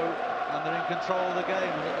to go, and they're in control of the game,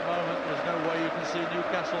 and at the moment there's no way you can see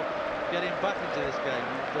Newcastle getting back into this game.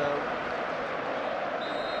 And,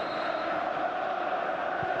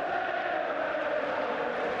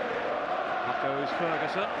 goes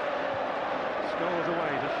Ferguson, scores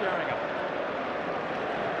away to Sheringham.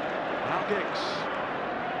 Now Giggs.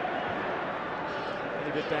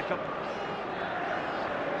 David Beckham.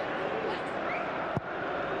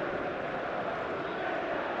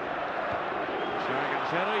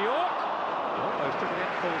 Sheringham's header, York. Almost took it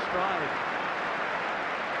in full stride.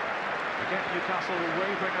 Again, Newcastle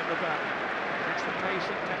wavering at the back. It's the pace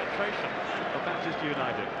and penetration of Manchester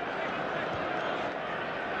United.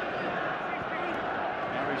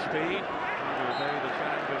 Speed, trying to obey the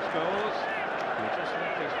challenge of Scholes, who just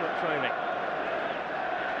left his foot trailing.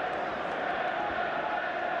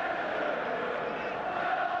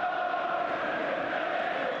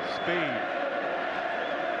 Speed.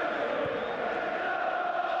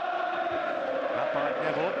 Up by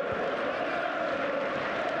Neville.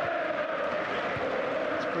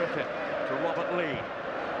 It's Griffin to Robert Lee.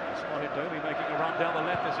 Spotted Domi making a run down the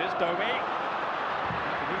left. This is Domi.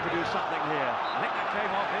 Need to do something here. I think that came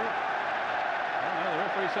off here. Oh no, the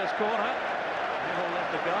referee says corner. Neville left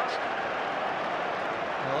the gasp.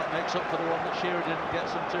 Well, that makes up for the one that Shearer didn't get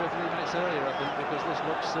some 2 or 3 minutes earlier, I think, because this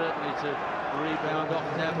looks certainly to rebound off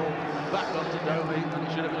Neville, back onto Domi, and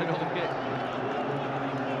it should have been another kick.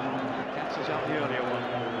 Cancels out the earlier one.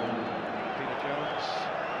 Peter Jones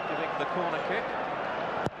giving the corner kick.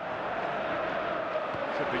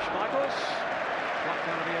 Should be Schmeichel's. Flat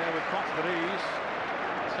down in the air with confident ease.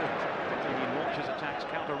 So quickly he launches attacks,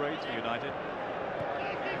 counter raids for United.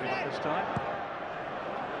 Maybe not this time.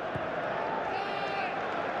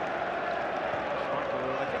 Schmeichel,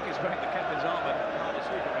 I think he's wearing the captain's armband, hard to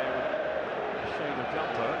see from here.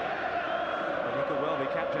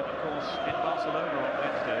 captain, of course, in Barcelona on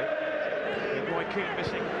Wednesday. With Roy Keane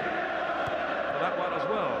missing for that one as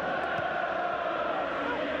well.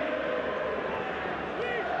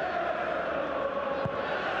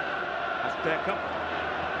 That's Beckham.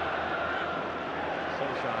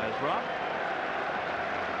 Solskjaer's run.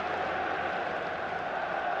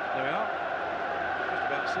 There we are. Just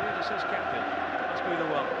about to see it. It says captain. Must be the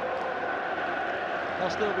one. I'll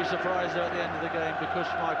still be surprised though at the end of the game, because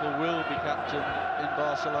Schmeichel will be captain in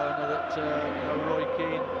Barcelona, that you know, Roy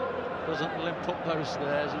Keane doesn't limp up those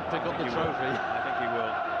stairs and pick up the trophy. I think he will.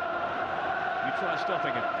 You try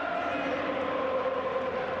stopping him. Did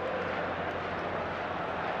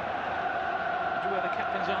you wear the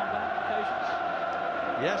captain's armband on occasions?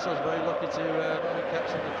 Yes, I was very lucky to not only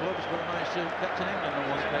captain the clubs, but I managed to captain England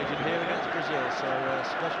on one occasion here against Brazil, so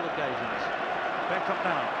special occasions. Beckham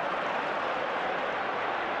now.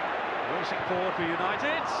 Racing forward for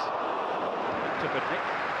United. Took a nick.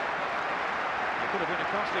 It could have been a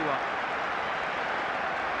costly one.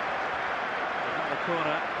 Another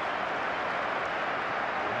corner.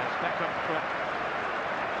 There's Beckham.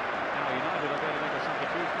 Now United are going to make a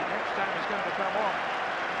substitution. Next time is going to come on.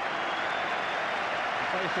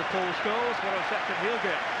 In place of Paul Scholes, what a reception he'll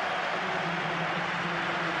get.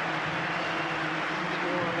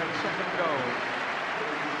 Score on their second goal.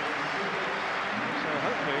 So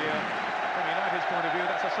hopefully, from United's point of view,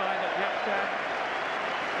 that's a sign that Japan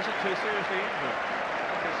isn't too seriously injured.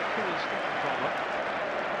 It's a cool skin problem.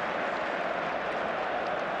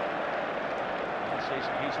 Last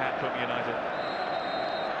season he's had from United.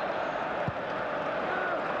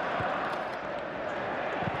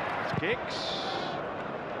 It's Giggs,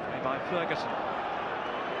 made by Ferguson.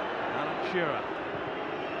 Alan Shearer.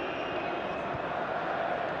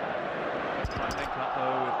 Trying to link up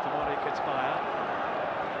though with Tamori Kitspire.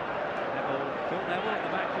 Phil Neville at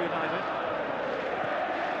the back for United.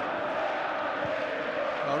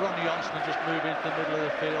 Ronnie Johnson just move into the middle of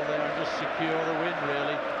the field there and just secure the win,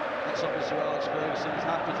 really. That's obviously what Alex Ferguson is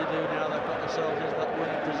happy to do now. They've got themselves into that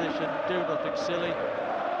winning position, do nothing silly,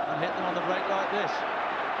 and hit them on the break like this.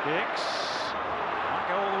 Giggs. Might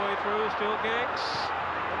go all the way through, still Giggs.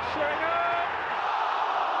 And Sheringham!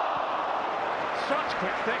 Such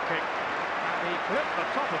quick thinking. And he clipped the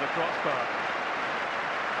top of the crossbar.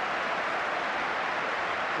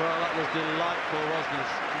 Well, that was delightful, wasn't it?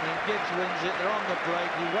 I mean, Giggs wins it, they're on the break,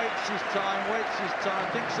 he waits his time,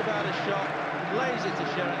 thinks about a shot, lays it to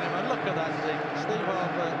Sheringham, and look at that thing. Steve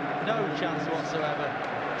Harper, no chance whatsoever.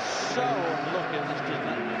 So unlucky this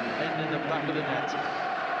didn't end in the back of the net.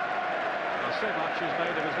 Well, so much is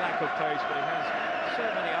made of his lack of pace, but he has so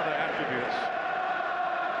many other attributes.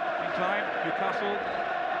 Meantime, Newcastle,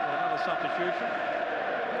 another substitution.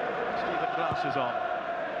 Stephen Glass is on.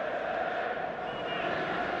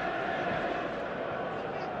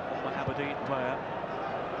 Aberdeen player.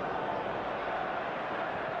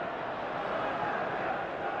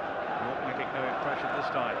 Not making no impression this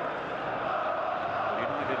time.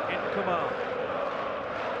 United in command.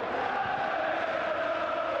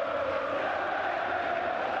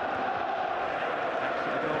 Thanks to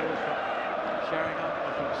the goals from Sheringham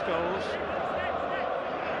and from Scholes.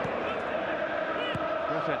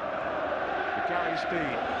 Griffin to Gary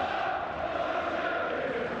Speed.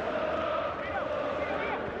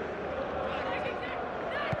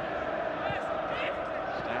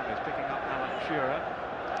 Shearer.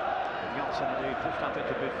 Johnson indeed pushed up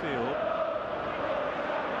into midfield.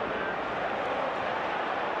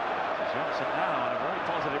 Johnson now on a very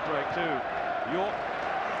positive break too. York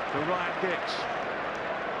to Ryan Giggs.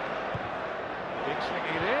 Giggs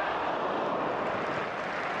swinging it in.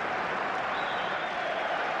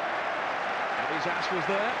 And his ass was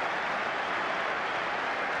there.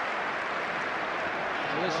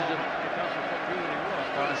 Well, this is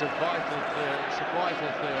it's a vital clearance,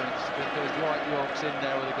 because Dwight York's in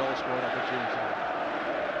there with a goal scoring opportunity.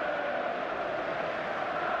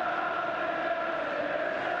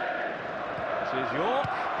 This is York.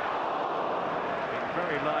 Been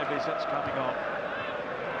very lively since coming on.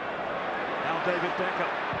 Now David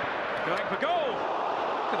Beckham going for goal.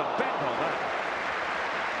 Look at the bend on that.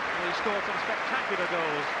 Well, he scored some spectacular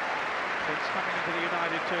goals since coming into the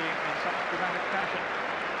United team in such dramatic fashion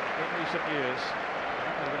in recent years.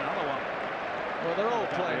 There's been another one. Well, they're all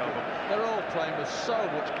playing with so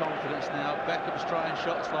much confidence now. Beckham's trying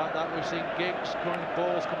shots like that. We've seen Giggs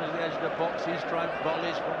balls coming to the edge of the box. He's trying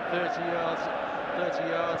volleys from 30 yards.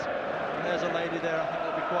 And there's a lady there. I think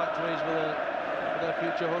they'll be quite pleased with their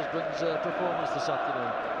future husband's performance this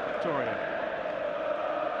afternoon. Victoria.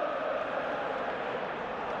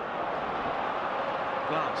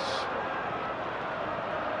 Glass.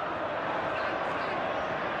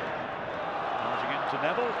 to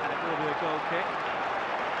Neville, and it will be a goal kick.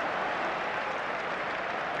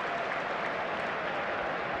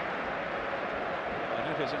 I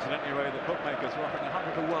notice, incidentally, Ray, that bookmakers were offering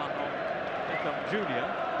 100 to 1 on Beckham Jr.,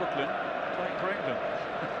 Brooklyn, playing for England.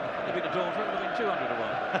 If he'd have drawn for it, it would have been 200 to 1.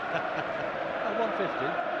 150.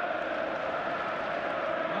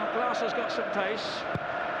 Well, Glass has got some pace.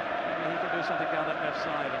 Maybe he can do something down that left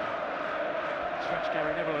side and stretch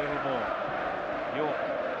Gary Neville a little more. York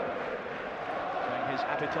showing his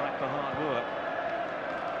appetite for hard work.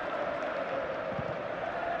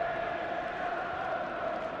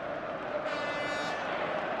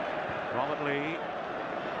 Robert Lee.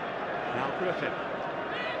 Now Griffin.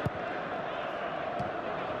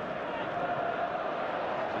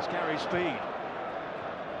 This is Gary's speed.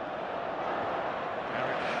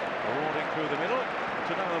 Gary marauding through the middle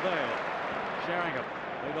to no avail. Sheringham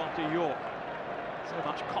moved on to York. So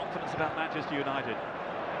much confidence about Manchester United.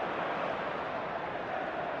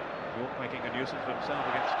 York making a nuisance of himself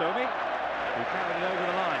against Stomey, who carried it over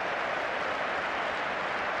the line.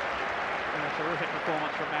 And a terrific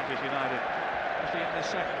performance from Manchester United, especially in the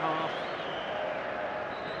second half.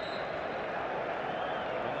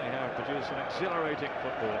 Well, they have produced some exhilarating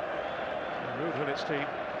football. And Ruud and his team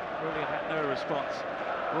really have had no response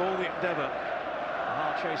for all the endeavour, the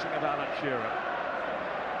hard chasing of Alan Shearer.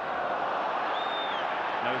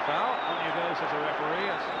 No foul. On you go, says the referee,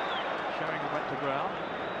 as Sheringham went to ground.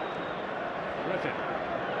 Griffin.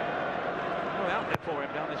 No outlet for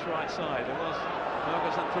him down this right side. There was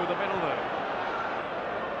Ferguson through the middle, though.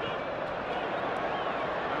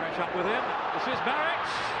 Marriage up with him. This is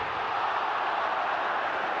Marriage.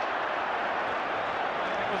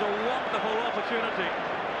 It was a wonderful opportunity.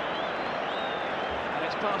 And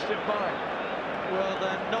it's passed him by. Well,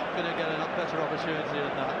 they're not going to get a better opportunity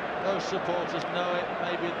than that. Those supporters know it.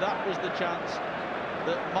 Maybe that was the chance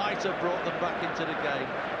that might have brought them back into the game.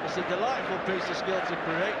 It's a delightful piece of skill to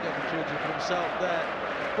create the opportunity for himself there.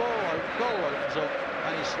 Goal opens up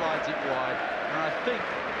and he slides it wide. And I think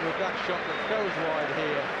with that shot that goes wide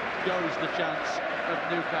here, goes the chance of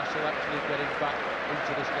Newcastle actually getting back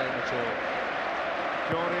into this game at all.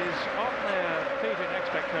 Geordies on their feet in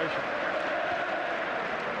expectation.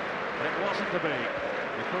 But it wasn't to be.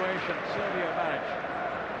 The Croatian Sergio Maric,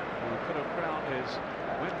 who could have crowned his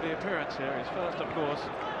Wembley appearance here, his first, of course,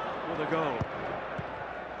 with a goal.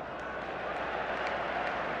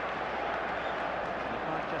 It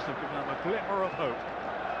might just have given them a glimmer of hope.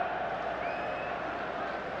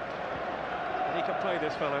 And he can play,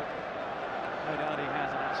 this fellow. No doubt he has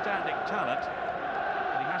an outstanding talent,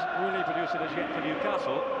 and he hasn't really produced it as yet for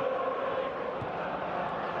Newcastle.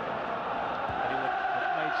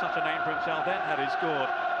 Such a name for himself then had he scored.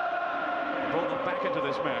 Brought them back into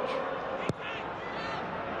this match.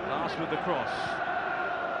 Last with the cross.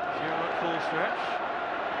 Shearer at full stretch.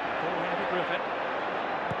 Ball here to Griffin.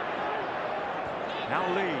 Now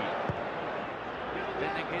Lee.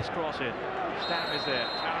 Bending his cross in. Stam is there,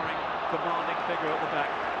 towering, commanding figure at the back.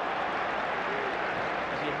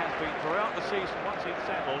 As he has been throughout the season once he's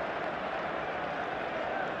settled.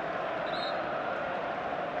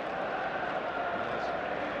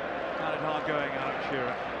 Hard going out of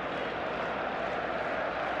Shearer.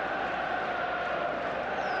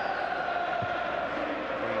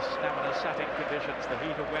 The stamina sapping conditions, the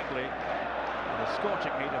heat of Wembley, and the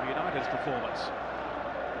scorching heat of United's performance.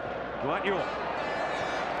 Dwight York.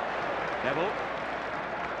 Neville.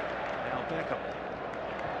 Now Beckham.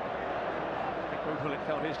 I think Ruud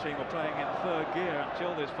felt his team were playing in third gear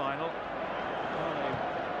until this final. Well, they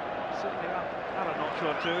certainly up a notch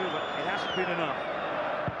or two, but it hasn't been enough.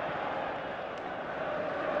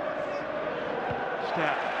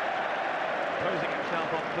 Stat, posing himself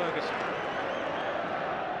on Ferguson.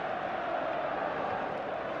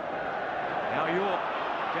 Now York,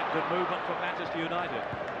 get good movement from Manchester United.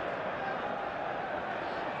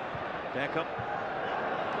 Beckham,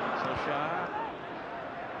 Solskjaer.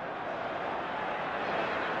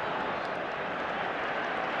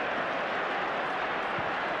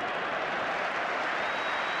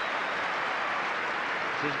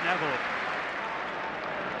 This is Neville.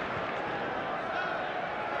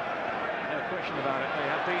 Question about it, they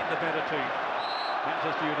have been the better team.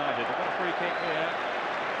 Manchester United, they've got a free kick here,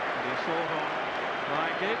 and he sought on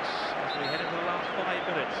Ryan Giggs as we head into the last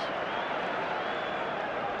 5 minutes.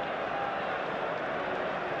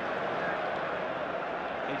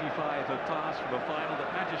 '85 have passed from a final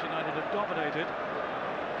that Manchester United have dominated.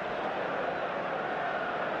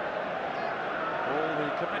 All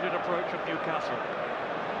the committed approach of Newcastle.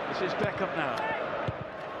 This is Beckham now.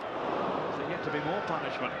 Is there yet to be more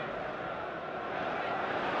punishment?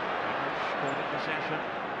 Called it possession.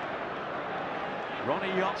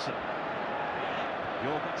 Ronnie Johnson.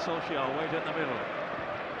 Jorgen Solskjaer wait in the middle.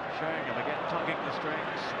 Sheringham again tugging the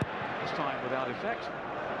strings, this time without effect.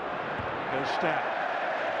 Goes Stab.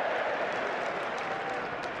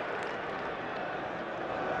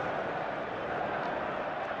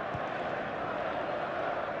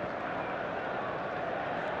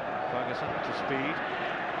 Ferguson to speed.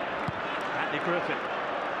 Andy Griffin.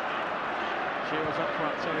 Shearer's up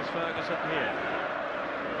front, so is Ferguson here.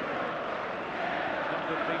 Not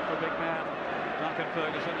good feet for a big man. Duncan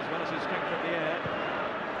Ferguson, as well as his strength in the air.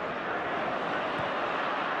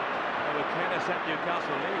 With tennis at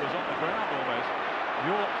Newcastle, Lee was on the ground almost.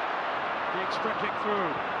 York, the sprinting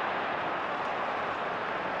through.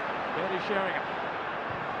 Barely Sheringham.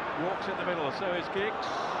 York's in the middle, so is Giggs.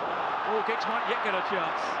 Oh, Giggs might yet get a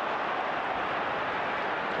chance.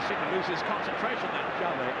 He seemed to lose his concentration then,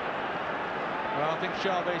 Xavi. Well, I think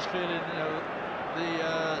Xavi's feeling,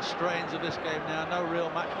 the strains of this game now. No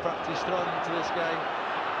real match practice thrown into this game,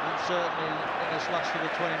 and certainly in this last of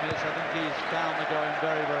the 20 minutes, I think he's found the going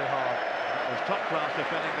very, very hard. It was top class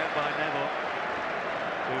defending then by Neville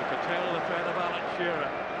to curtail the threat of Alan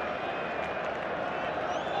Shearer.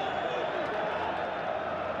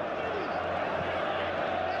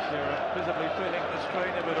 Shearer visibly feeling the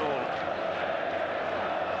strain of it all.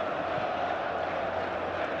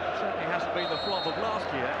 Certainly hasn't been the flop of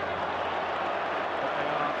last year, but they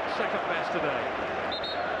are second best today.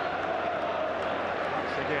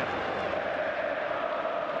 Once again.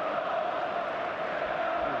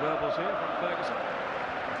 Verbals here from Ferguson.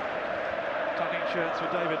 Tugging shirts for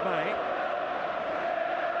David May.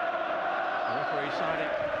 The referee siding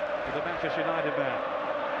with the Manchester United man.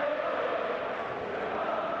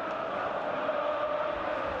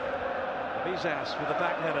 Bizas with the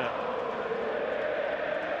back header.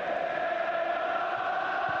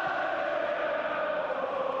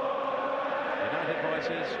 United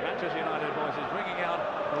voices, Manchester United voices ringing out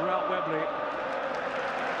around Wembley.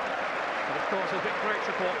 But of course, there's been great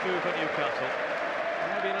support too for Newcastle.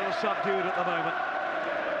 Maybe a little subdued at the moment.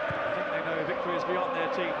 I think they know victory is beyond their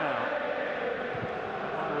team now.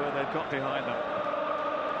 One word they've got behind them.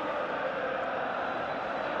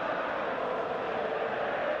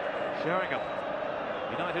 Sheringham.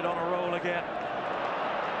 United on a roll again.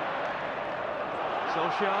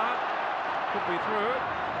 Solskjaer could be through.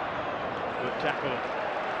 Good tackle.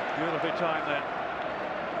 Beautifully timed there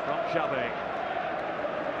from Xavi.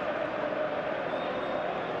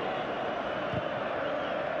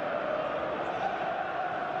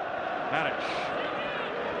 Maric.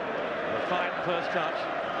 A fine first touch.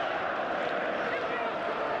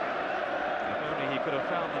 If only he could have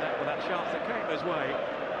found the net with that chance that came his way.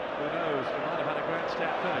 Who knows? He might have had a grand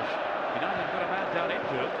stat finish. United got a man down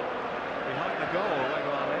injured behind the goal.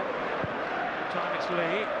 Weguale. Time it's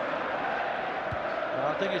Lee.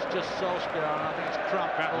 I think it's just Solskjaer, and I think it's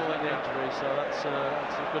cramp more than the injury, so that's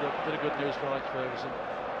a bit of good news for Alex Ferguson.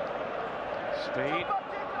 Speed.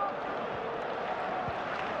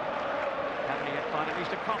 Can he find at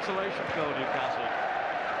least a consolation goal, Newcastle?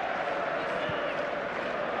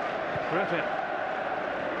 Griffin.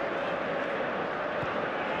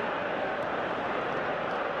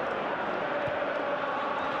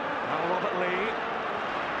 Now Robert Lee.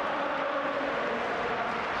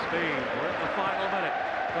 Speed. We're in the final minute.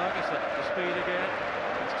 Ferguson to speed again.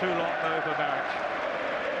 It's too long though for Maric.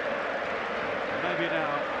 Maybe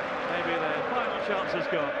now. Maybe their final chance is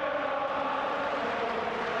gone.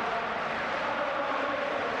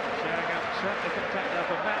 Sheringham certainly contender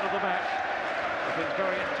for man of the match with his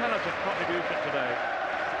very intelligent contribution today.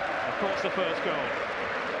 Of course, the first goal.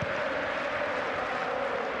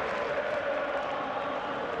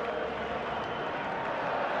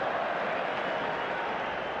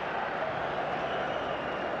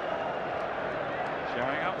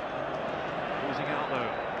 Sheringham losing out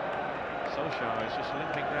though. Solskjaer is just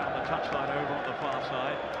limping down the touchline over on the far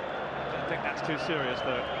side. I don't think that's too serious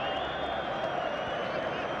though.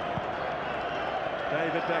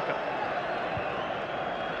 David Beckham.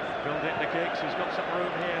 Filled into Giggs, who's got some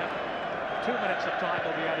room here. 2 minutes of time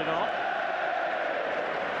will be added on.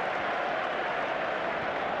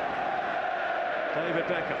 David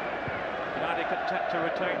Beckham. United content to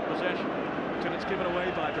retain possession until it's given away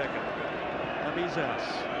by Beckham. Nabizas.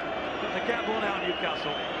 Got the gamble now,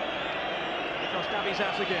 Newcastle. Because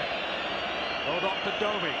Nabizas again. Hold on to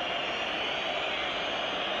Domi.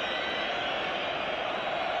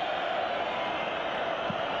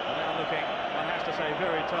 Looking, one has to say,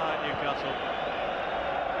 very tired Newcastle.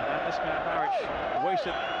 And then this man Maric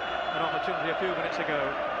wasted an opportunity a few minutes ago.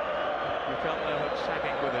 We felt they were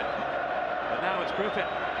sagging with it. But now it's Griffin.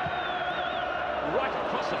 Right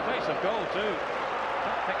across the face of goal too.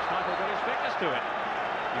 don't think Schmeichel got his fingers to it.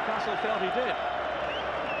 Newcastle felt he did.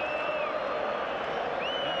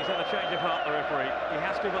 And he's had a change of heart, the referee. He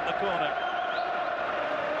has to at the corner.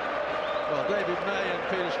 Well, David May and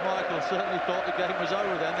Peter Schmeichel certainly thought the game was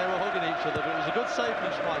over then. They were hugging each other, but it was a good save from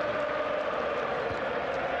Schmeichel.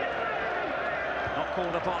 Not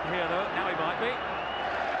called upon here, though. Now he might be.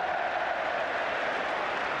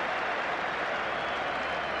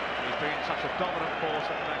 He's been such a dominant force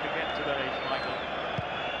at the back again today, Schmeichel.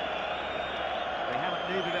 They haven't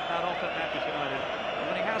needed it that often, Manchester United. And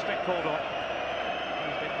when he has been called on,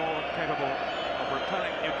 he's been more than capable of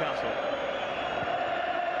repelling Newcastle.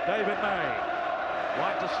 David May,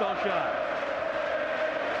 wide to Solskjaer.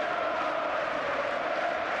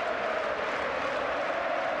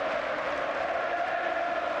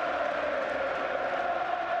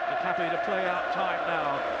 Just happy to play out time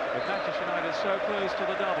now, with Manchester United so close to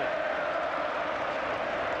the double.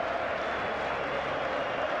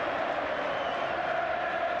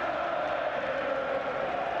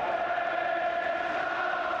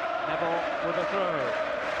 Neville with a throw.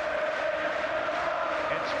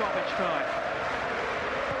 Stoppage time.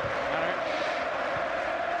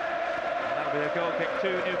 And that'll be a goal kick to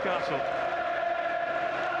Newcastle.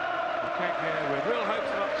 They came here with real hopes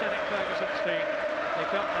of upsetting Ferguson's team. They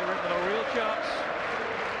felt they were in with a real chance.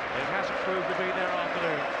 It hasn't proved to be their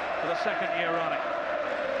afternoon for the second year running.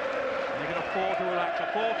 And they can afford to relax,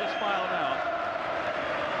 afford to smile now.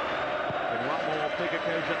 With one more big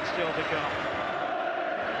occasion still to come.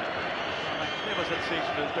 A magnificent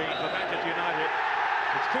season has been for Manchester United.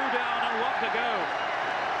 It's 2 down and 1 to go.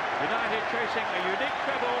 United chasing a unique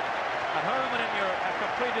treble at home and in Europe have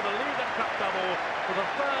completed the League and Cup double for the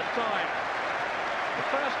 3rd time. The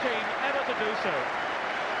first team ever to do so.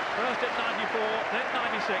 First in '94, then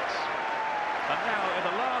 '96. And now in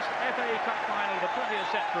the last FA Cup final of the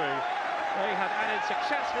 20th century, they have added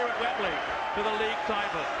success here at Wembley to the league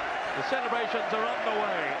title. The celebrations are on the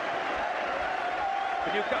way.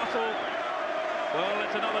 For Newcastle, well,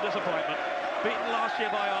 it's another disappointment. Beaten last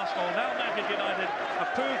year by Arsenal, now Manchester United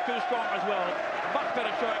have proved too strong as well. Much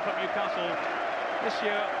better showing from Newcastle this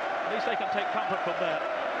year. At least they can take comfort from that.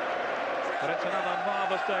 But it's another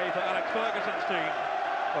marvellous day for Alex Ferguson's team,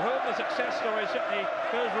 for whom the success story simply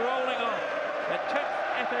goes rolling on. Their 10th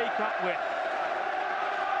FA Cup win.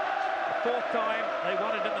 The 4th time they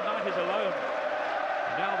won it in the 90s alone.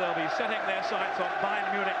 And now they'll be setting their sights on Bayern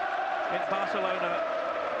Munich in Barcelona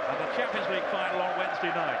and the Champions League final on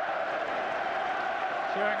Wednesday night.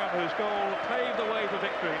 Sheringham, whose goal paved the way for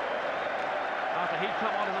victory after he'd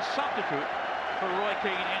come on as a substitute for Roy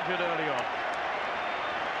Keane, injured early on.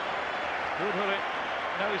 Woodhulley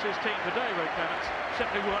knows his team today, Ray Clements,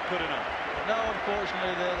 simply weren't good enough. No,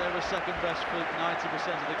 unfortunately, they were second best for 90%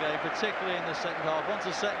 of the game, particularly in the second half. Once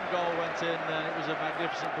the second goal went in, then it was a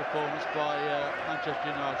magnificent performance by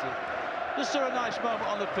Manchester United. Just saw a nice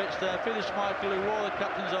moment on the pitch there. Peter Schmeichel, who wore the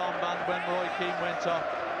captain's armband when Roy Keane went off.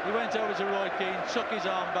 He went over to Roy Keane, took his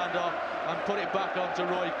armband off and put it back onto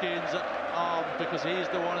Roy Keane's arm, because he's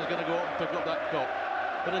the one who's going to go up and pick up that cup.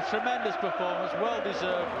 But a tremendous performance, well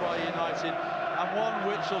deserved by United, and one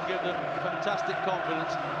which will give them fantastic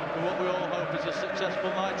confidence for what we all hope is a successful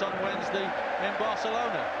night on Wednesday in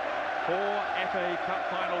Barcelona. 4 FA Cup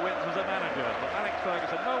final wins as a manager for Alex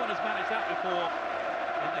Ferguson. No one has managed that before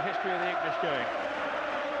in the history of the English game.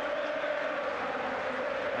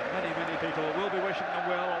 Many people will be wishing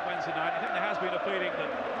them well on Wednesday night. I think there has been a feeling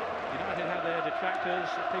that United have their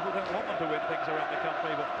detractors. People don't want them to win things around the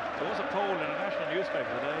country, but there was a poll in a national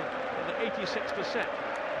newspaper today that 86%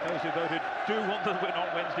 those who voted do want to win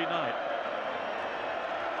on Wednesday night.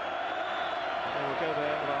 And we will go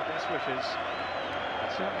there with our best wishes,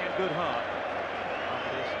 and certainly in good heart,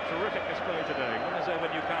 after this terrific display today. Winners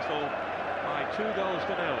over Newcastle by 2 goals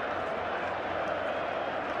to 0.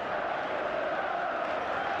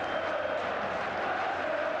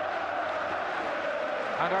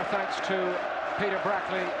 And our thanks to Peter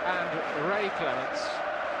Brackley and Ray Clements.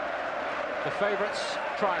 The favourites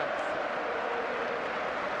triumph.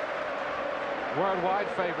 Worldwide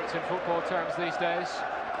favourites in football terms these days.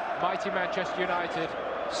 Mighty Manchester United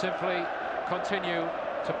simply continue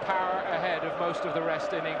to power ahead of most of the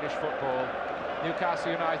rest in English football.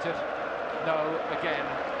 Newcastle United, no, again,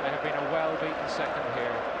 they have been a well-beaten second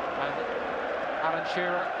here. And Alan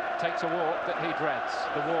Shearer takes a walk that he dreads.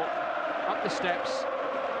 The walk up the steps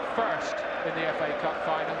first in the FA Cup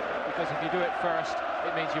final, because if you do it first,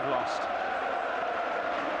 it means you've lost.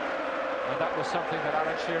 And that was something that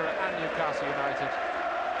Alan Shearer and Newcastle United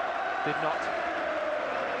did not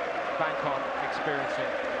bank on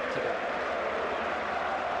experiencing today.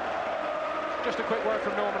 Just a quick word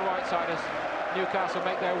from Norman Whitesiders. Newcastle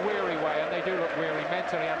make their weary way, and they do look weary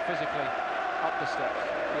mentally and physically up the steps.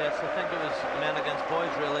 Yes, I think it was men against boys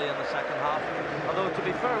really in the second half. Although to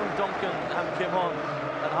be fair, when Duncan came on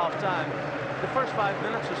at half-time, the first 5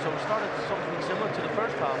 minutes or so started something similar to the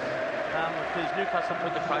first half, because Newcastle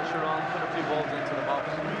put the pressure on, put a few balls into the box,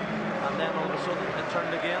 and then all of a sudden it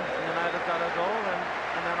turned again, and United got a goal,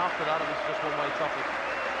 and then after that it was just one-way traffic.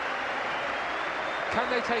 Can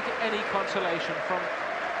they take any consolation from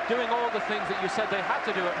doing all the things that you said they had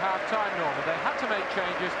to do at half-time, Norman? They had to make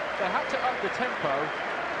changes, they had to up the tempo,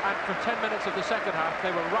 and for 10 minutes of the second half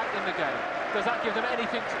they were right in the game. Does that give them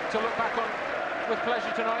anything to look back on with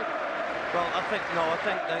pleasure tonight? Well, I think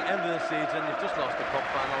at the end of the season, you've just lost the cup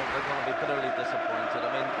final. They're going to be bitterly disappointed. I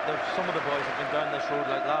mean, some of the boys have been down this road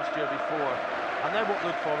like last year before, and they won't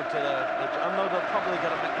look forward to I know they'll probably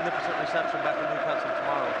get a magnificent reception back in Newcastle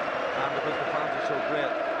tomorrow, because the fans are so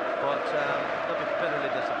great, but they'll be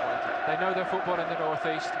bitterly disappointed. They know their football in the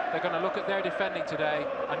northeast. They're going to look at their defending today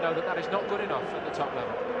and know that that is not good enough at the top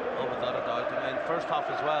level. Oh, without a doubt. I mean, first half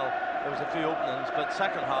as well, there was a few openings, but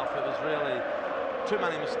second half it was really too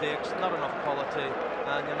many mistakes, not enough quality,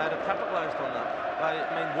 and United capitalised on that. I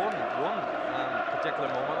mean, one particular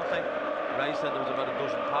moment, I think Ray said there was about a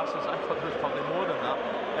dozen passes. I thought there was probably more than that.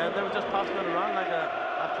 They were just passing it around like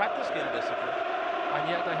a practice game, basically. And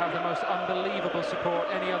yet they have the most unbelievable support.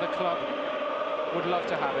 Any other club would love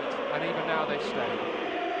to have it, and even now they've stayed.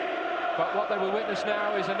 But what they will witness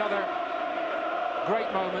now is another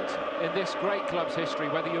great moment in this great club's history.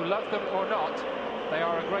 Whether you love them or not, they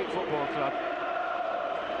are a great football club.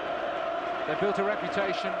 They built a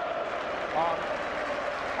reputation on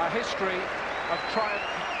a history of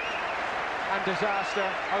triumph and disaster,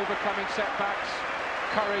 overcoming setbacks,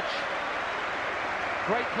 courage,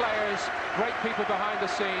 great players, great people behind the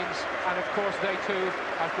scenes, and of course they too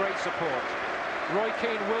have great support. Roy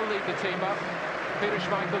Keane will lead the team up. Peter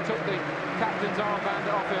Schmeichel took the captain's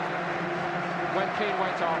armband off him when Keane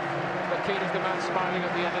went off, but Keane is the man smiling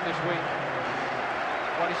at the end of this week.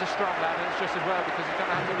 Well, he's a strong lad, and it's just as well because he's going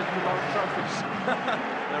to have to lift the more trophies.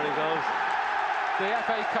 There he goes. The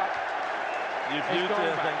FA Cup. You've viewed it,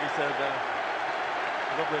 I think he said there.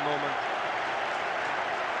 Lovely moment.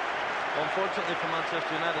 Unfortunately for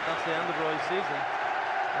Manchester United, that's the end of Roy's season.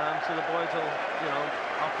 So the boys will,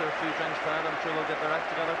 after a few drinks tonight, I'm sure they'll get their act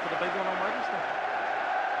together for the big one on Wednesday.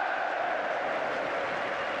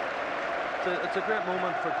 It's a great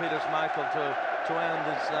moment for Peter Schmeichel to end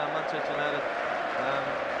his Manchester United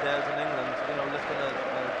days in England, lifting a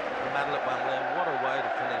medal at Wembley, and what a way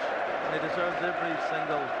to finish. And he deserves every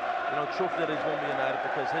single, trophy that he's won with United,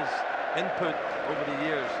 because his input over the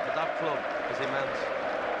years at that club is immense.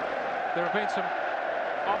 There have been some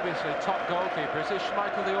obviously top goalkeepers. Is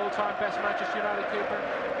Schmeichel the all-time best Manchester United keeper?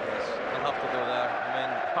 Yes, I'll have to go there. I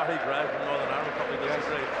mean, Harry Gregg from Northern Ireland probably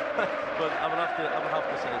disagree, but I would have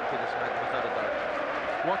to say Peter Schmeichel without a doubt.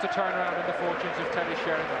 What a turnaround in the fortunes of Teddy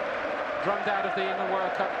Sheringham. Drummed out of the England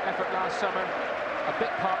World Cup effort last summer, a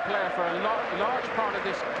big part player for a large part of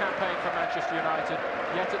this campaign for Manchester United,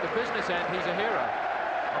 yet at the business end he's a hero.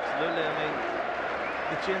 Absolutely. I mean,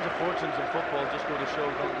 the change of fortunes in football just go to show,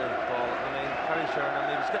 don't they, Paul? I mean, Harry Sheringham,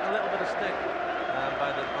 he was getting a little bit of stick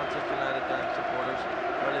by the Manchester United supporters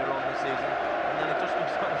earlier on this season, and then he just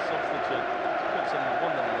was on a substitute, puts him 1-0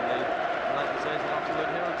 in the lead, and like you say, he's an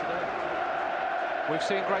absolute hero today. We've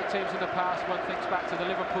seen great teams in the past. One thinks back to the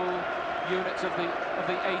Liverpool units of the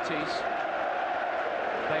 80s.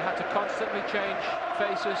 They had to constantly change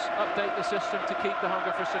faces, update the system to keep the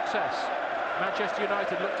hunger for success. Manchester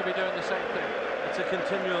United look to be doing the same thing. It's a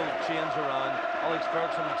continual change around. Alex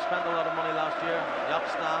Ferguson spent a lot of money last year. Jaap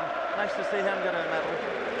Stam, nice to see him get a medal.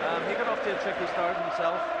 He got off to a tricky start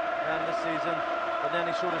himself this season, but then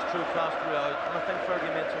he showed his true class throughout. And I think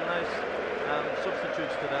Fergie made some nice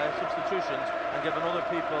substitutions, and giving other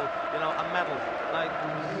people, a medal. Like,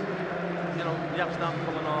 Jaap Stam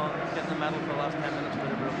coming on, getting a medal for the last 10 minutes,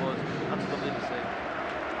 whatever it was. That's lovely to see.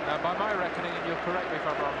 Now, by my reckoning, and you'll correct me if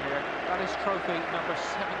I'm wrong here, that is trophy number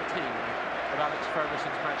 17 of Alex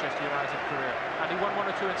Ferguson's Manchester United career. And he won 1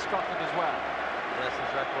 or 2 in Scotland as well. Yes,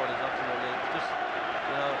 his record is absolutely just,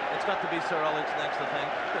 it's got to be Sir Alex next, I think.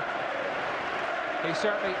 He's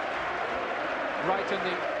certainly right in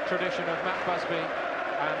the tradition of Matt Busby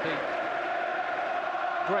and the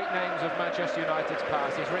great names of Manchester United's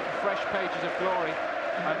past. He's written fresh pages of glory,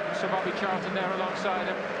 and Sir Bobby Charlton there alongside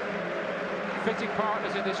him. Fitting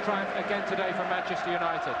partners in this triumph again today for Manchester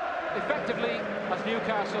United. Effectively, as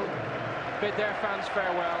Newcastle bid their fans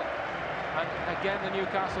farewell, and again the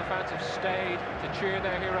Newcastle fans have stayed to cheer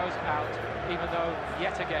their heroes out, even though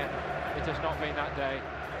yet again it has not been that day.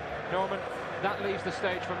 Norman, that leaves the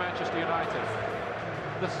stage for Manchester United.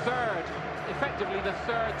 Effectively the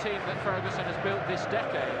third team that Ferguson has built this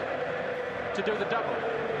decade to do the double.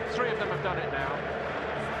 3 of them have done it now.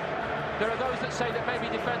 There are those that say that maybe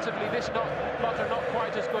defensively this lot are not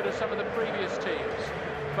quite as good as some of the previous teams,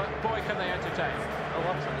 but boy can they entertain. Oh,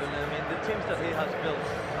 absolutely. I mean, the teams that he has built,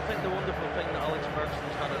 I think the wonderful thing that Alex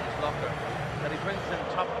Ferguson's done in his locker, that he brings in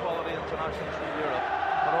top quality internationals from Europe,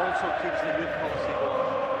 but also keeps the youth policy going.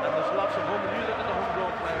 And there's lots of home, you look at the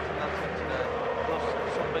homegrown players in that team today, plus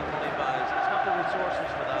some big money buys. It's got the resources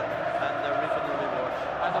for that, and they're reaping the rewards.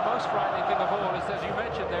 And the most frightening thing of all is, as you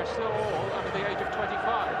mentioned, they're still all under the age of 25.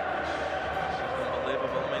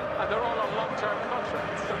 Unbelievable. I mean, And they're all on long-term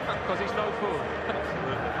contracts, because he's no fool.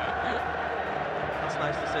 It's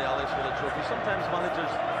nice to see Alex with a trophy. Sometimes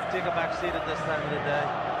managers take a back seat at this time of the day,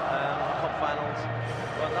 cup finals,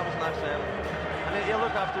 but that was nice for him. And he'll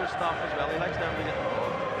look after his staff as well. He likes them to get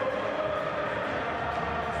involved.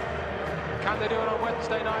 Can they do it on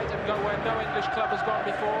Wednesday night and go where no English club has gone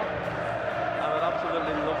before? I would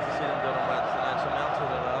absolutely love to see them do it on Wednesday night, so my answer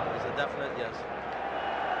to that is a definite yes.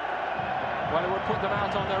 Well, it would put them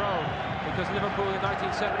out on their own, because Liverpool in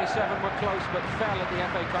 1977 were close but fell at the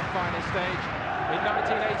FA Cup final stage. In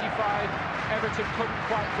 1985, Everton couldn't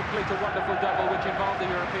quite complete a wonderful double which involved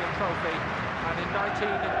the European trophy. And in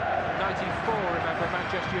 1994, remember,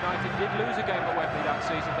 Manchester United did lose a game at Wembley that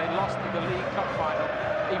season. They lost in the League Cup final,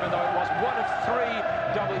 even though it was one of 3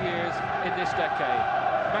 double years in this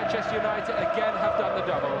decade. Manchester United again have done the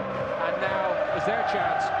double, and now is their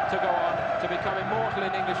chance to go on to become immortal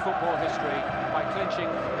in English football history by clinching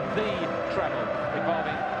the treble involving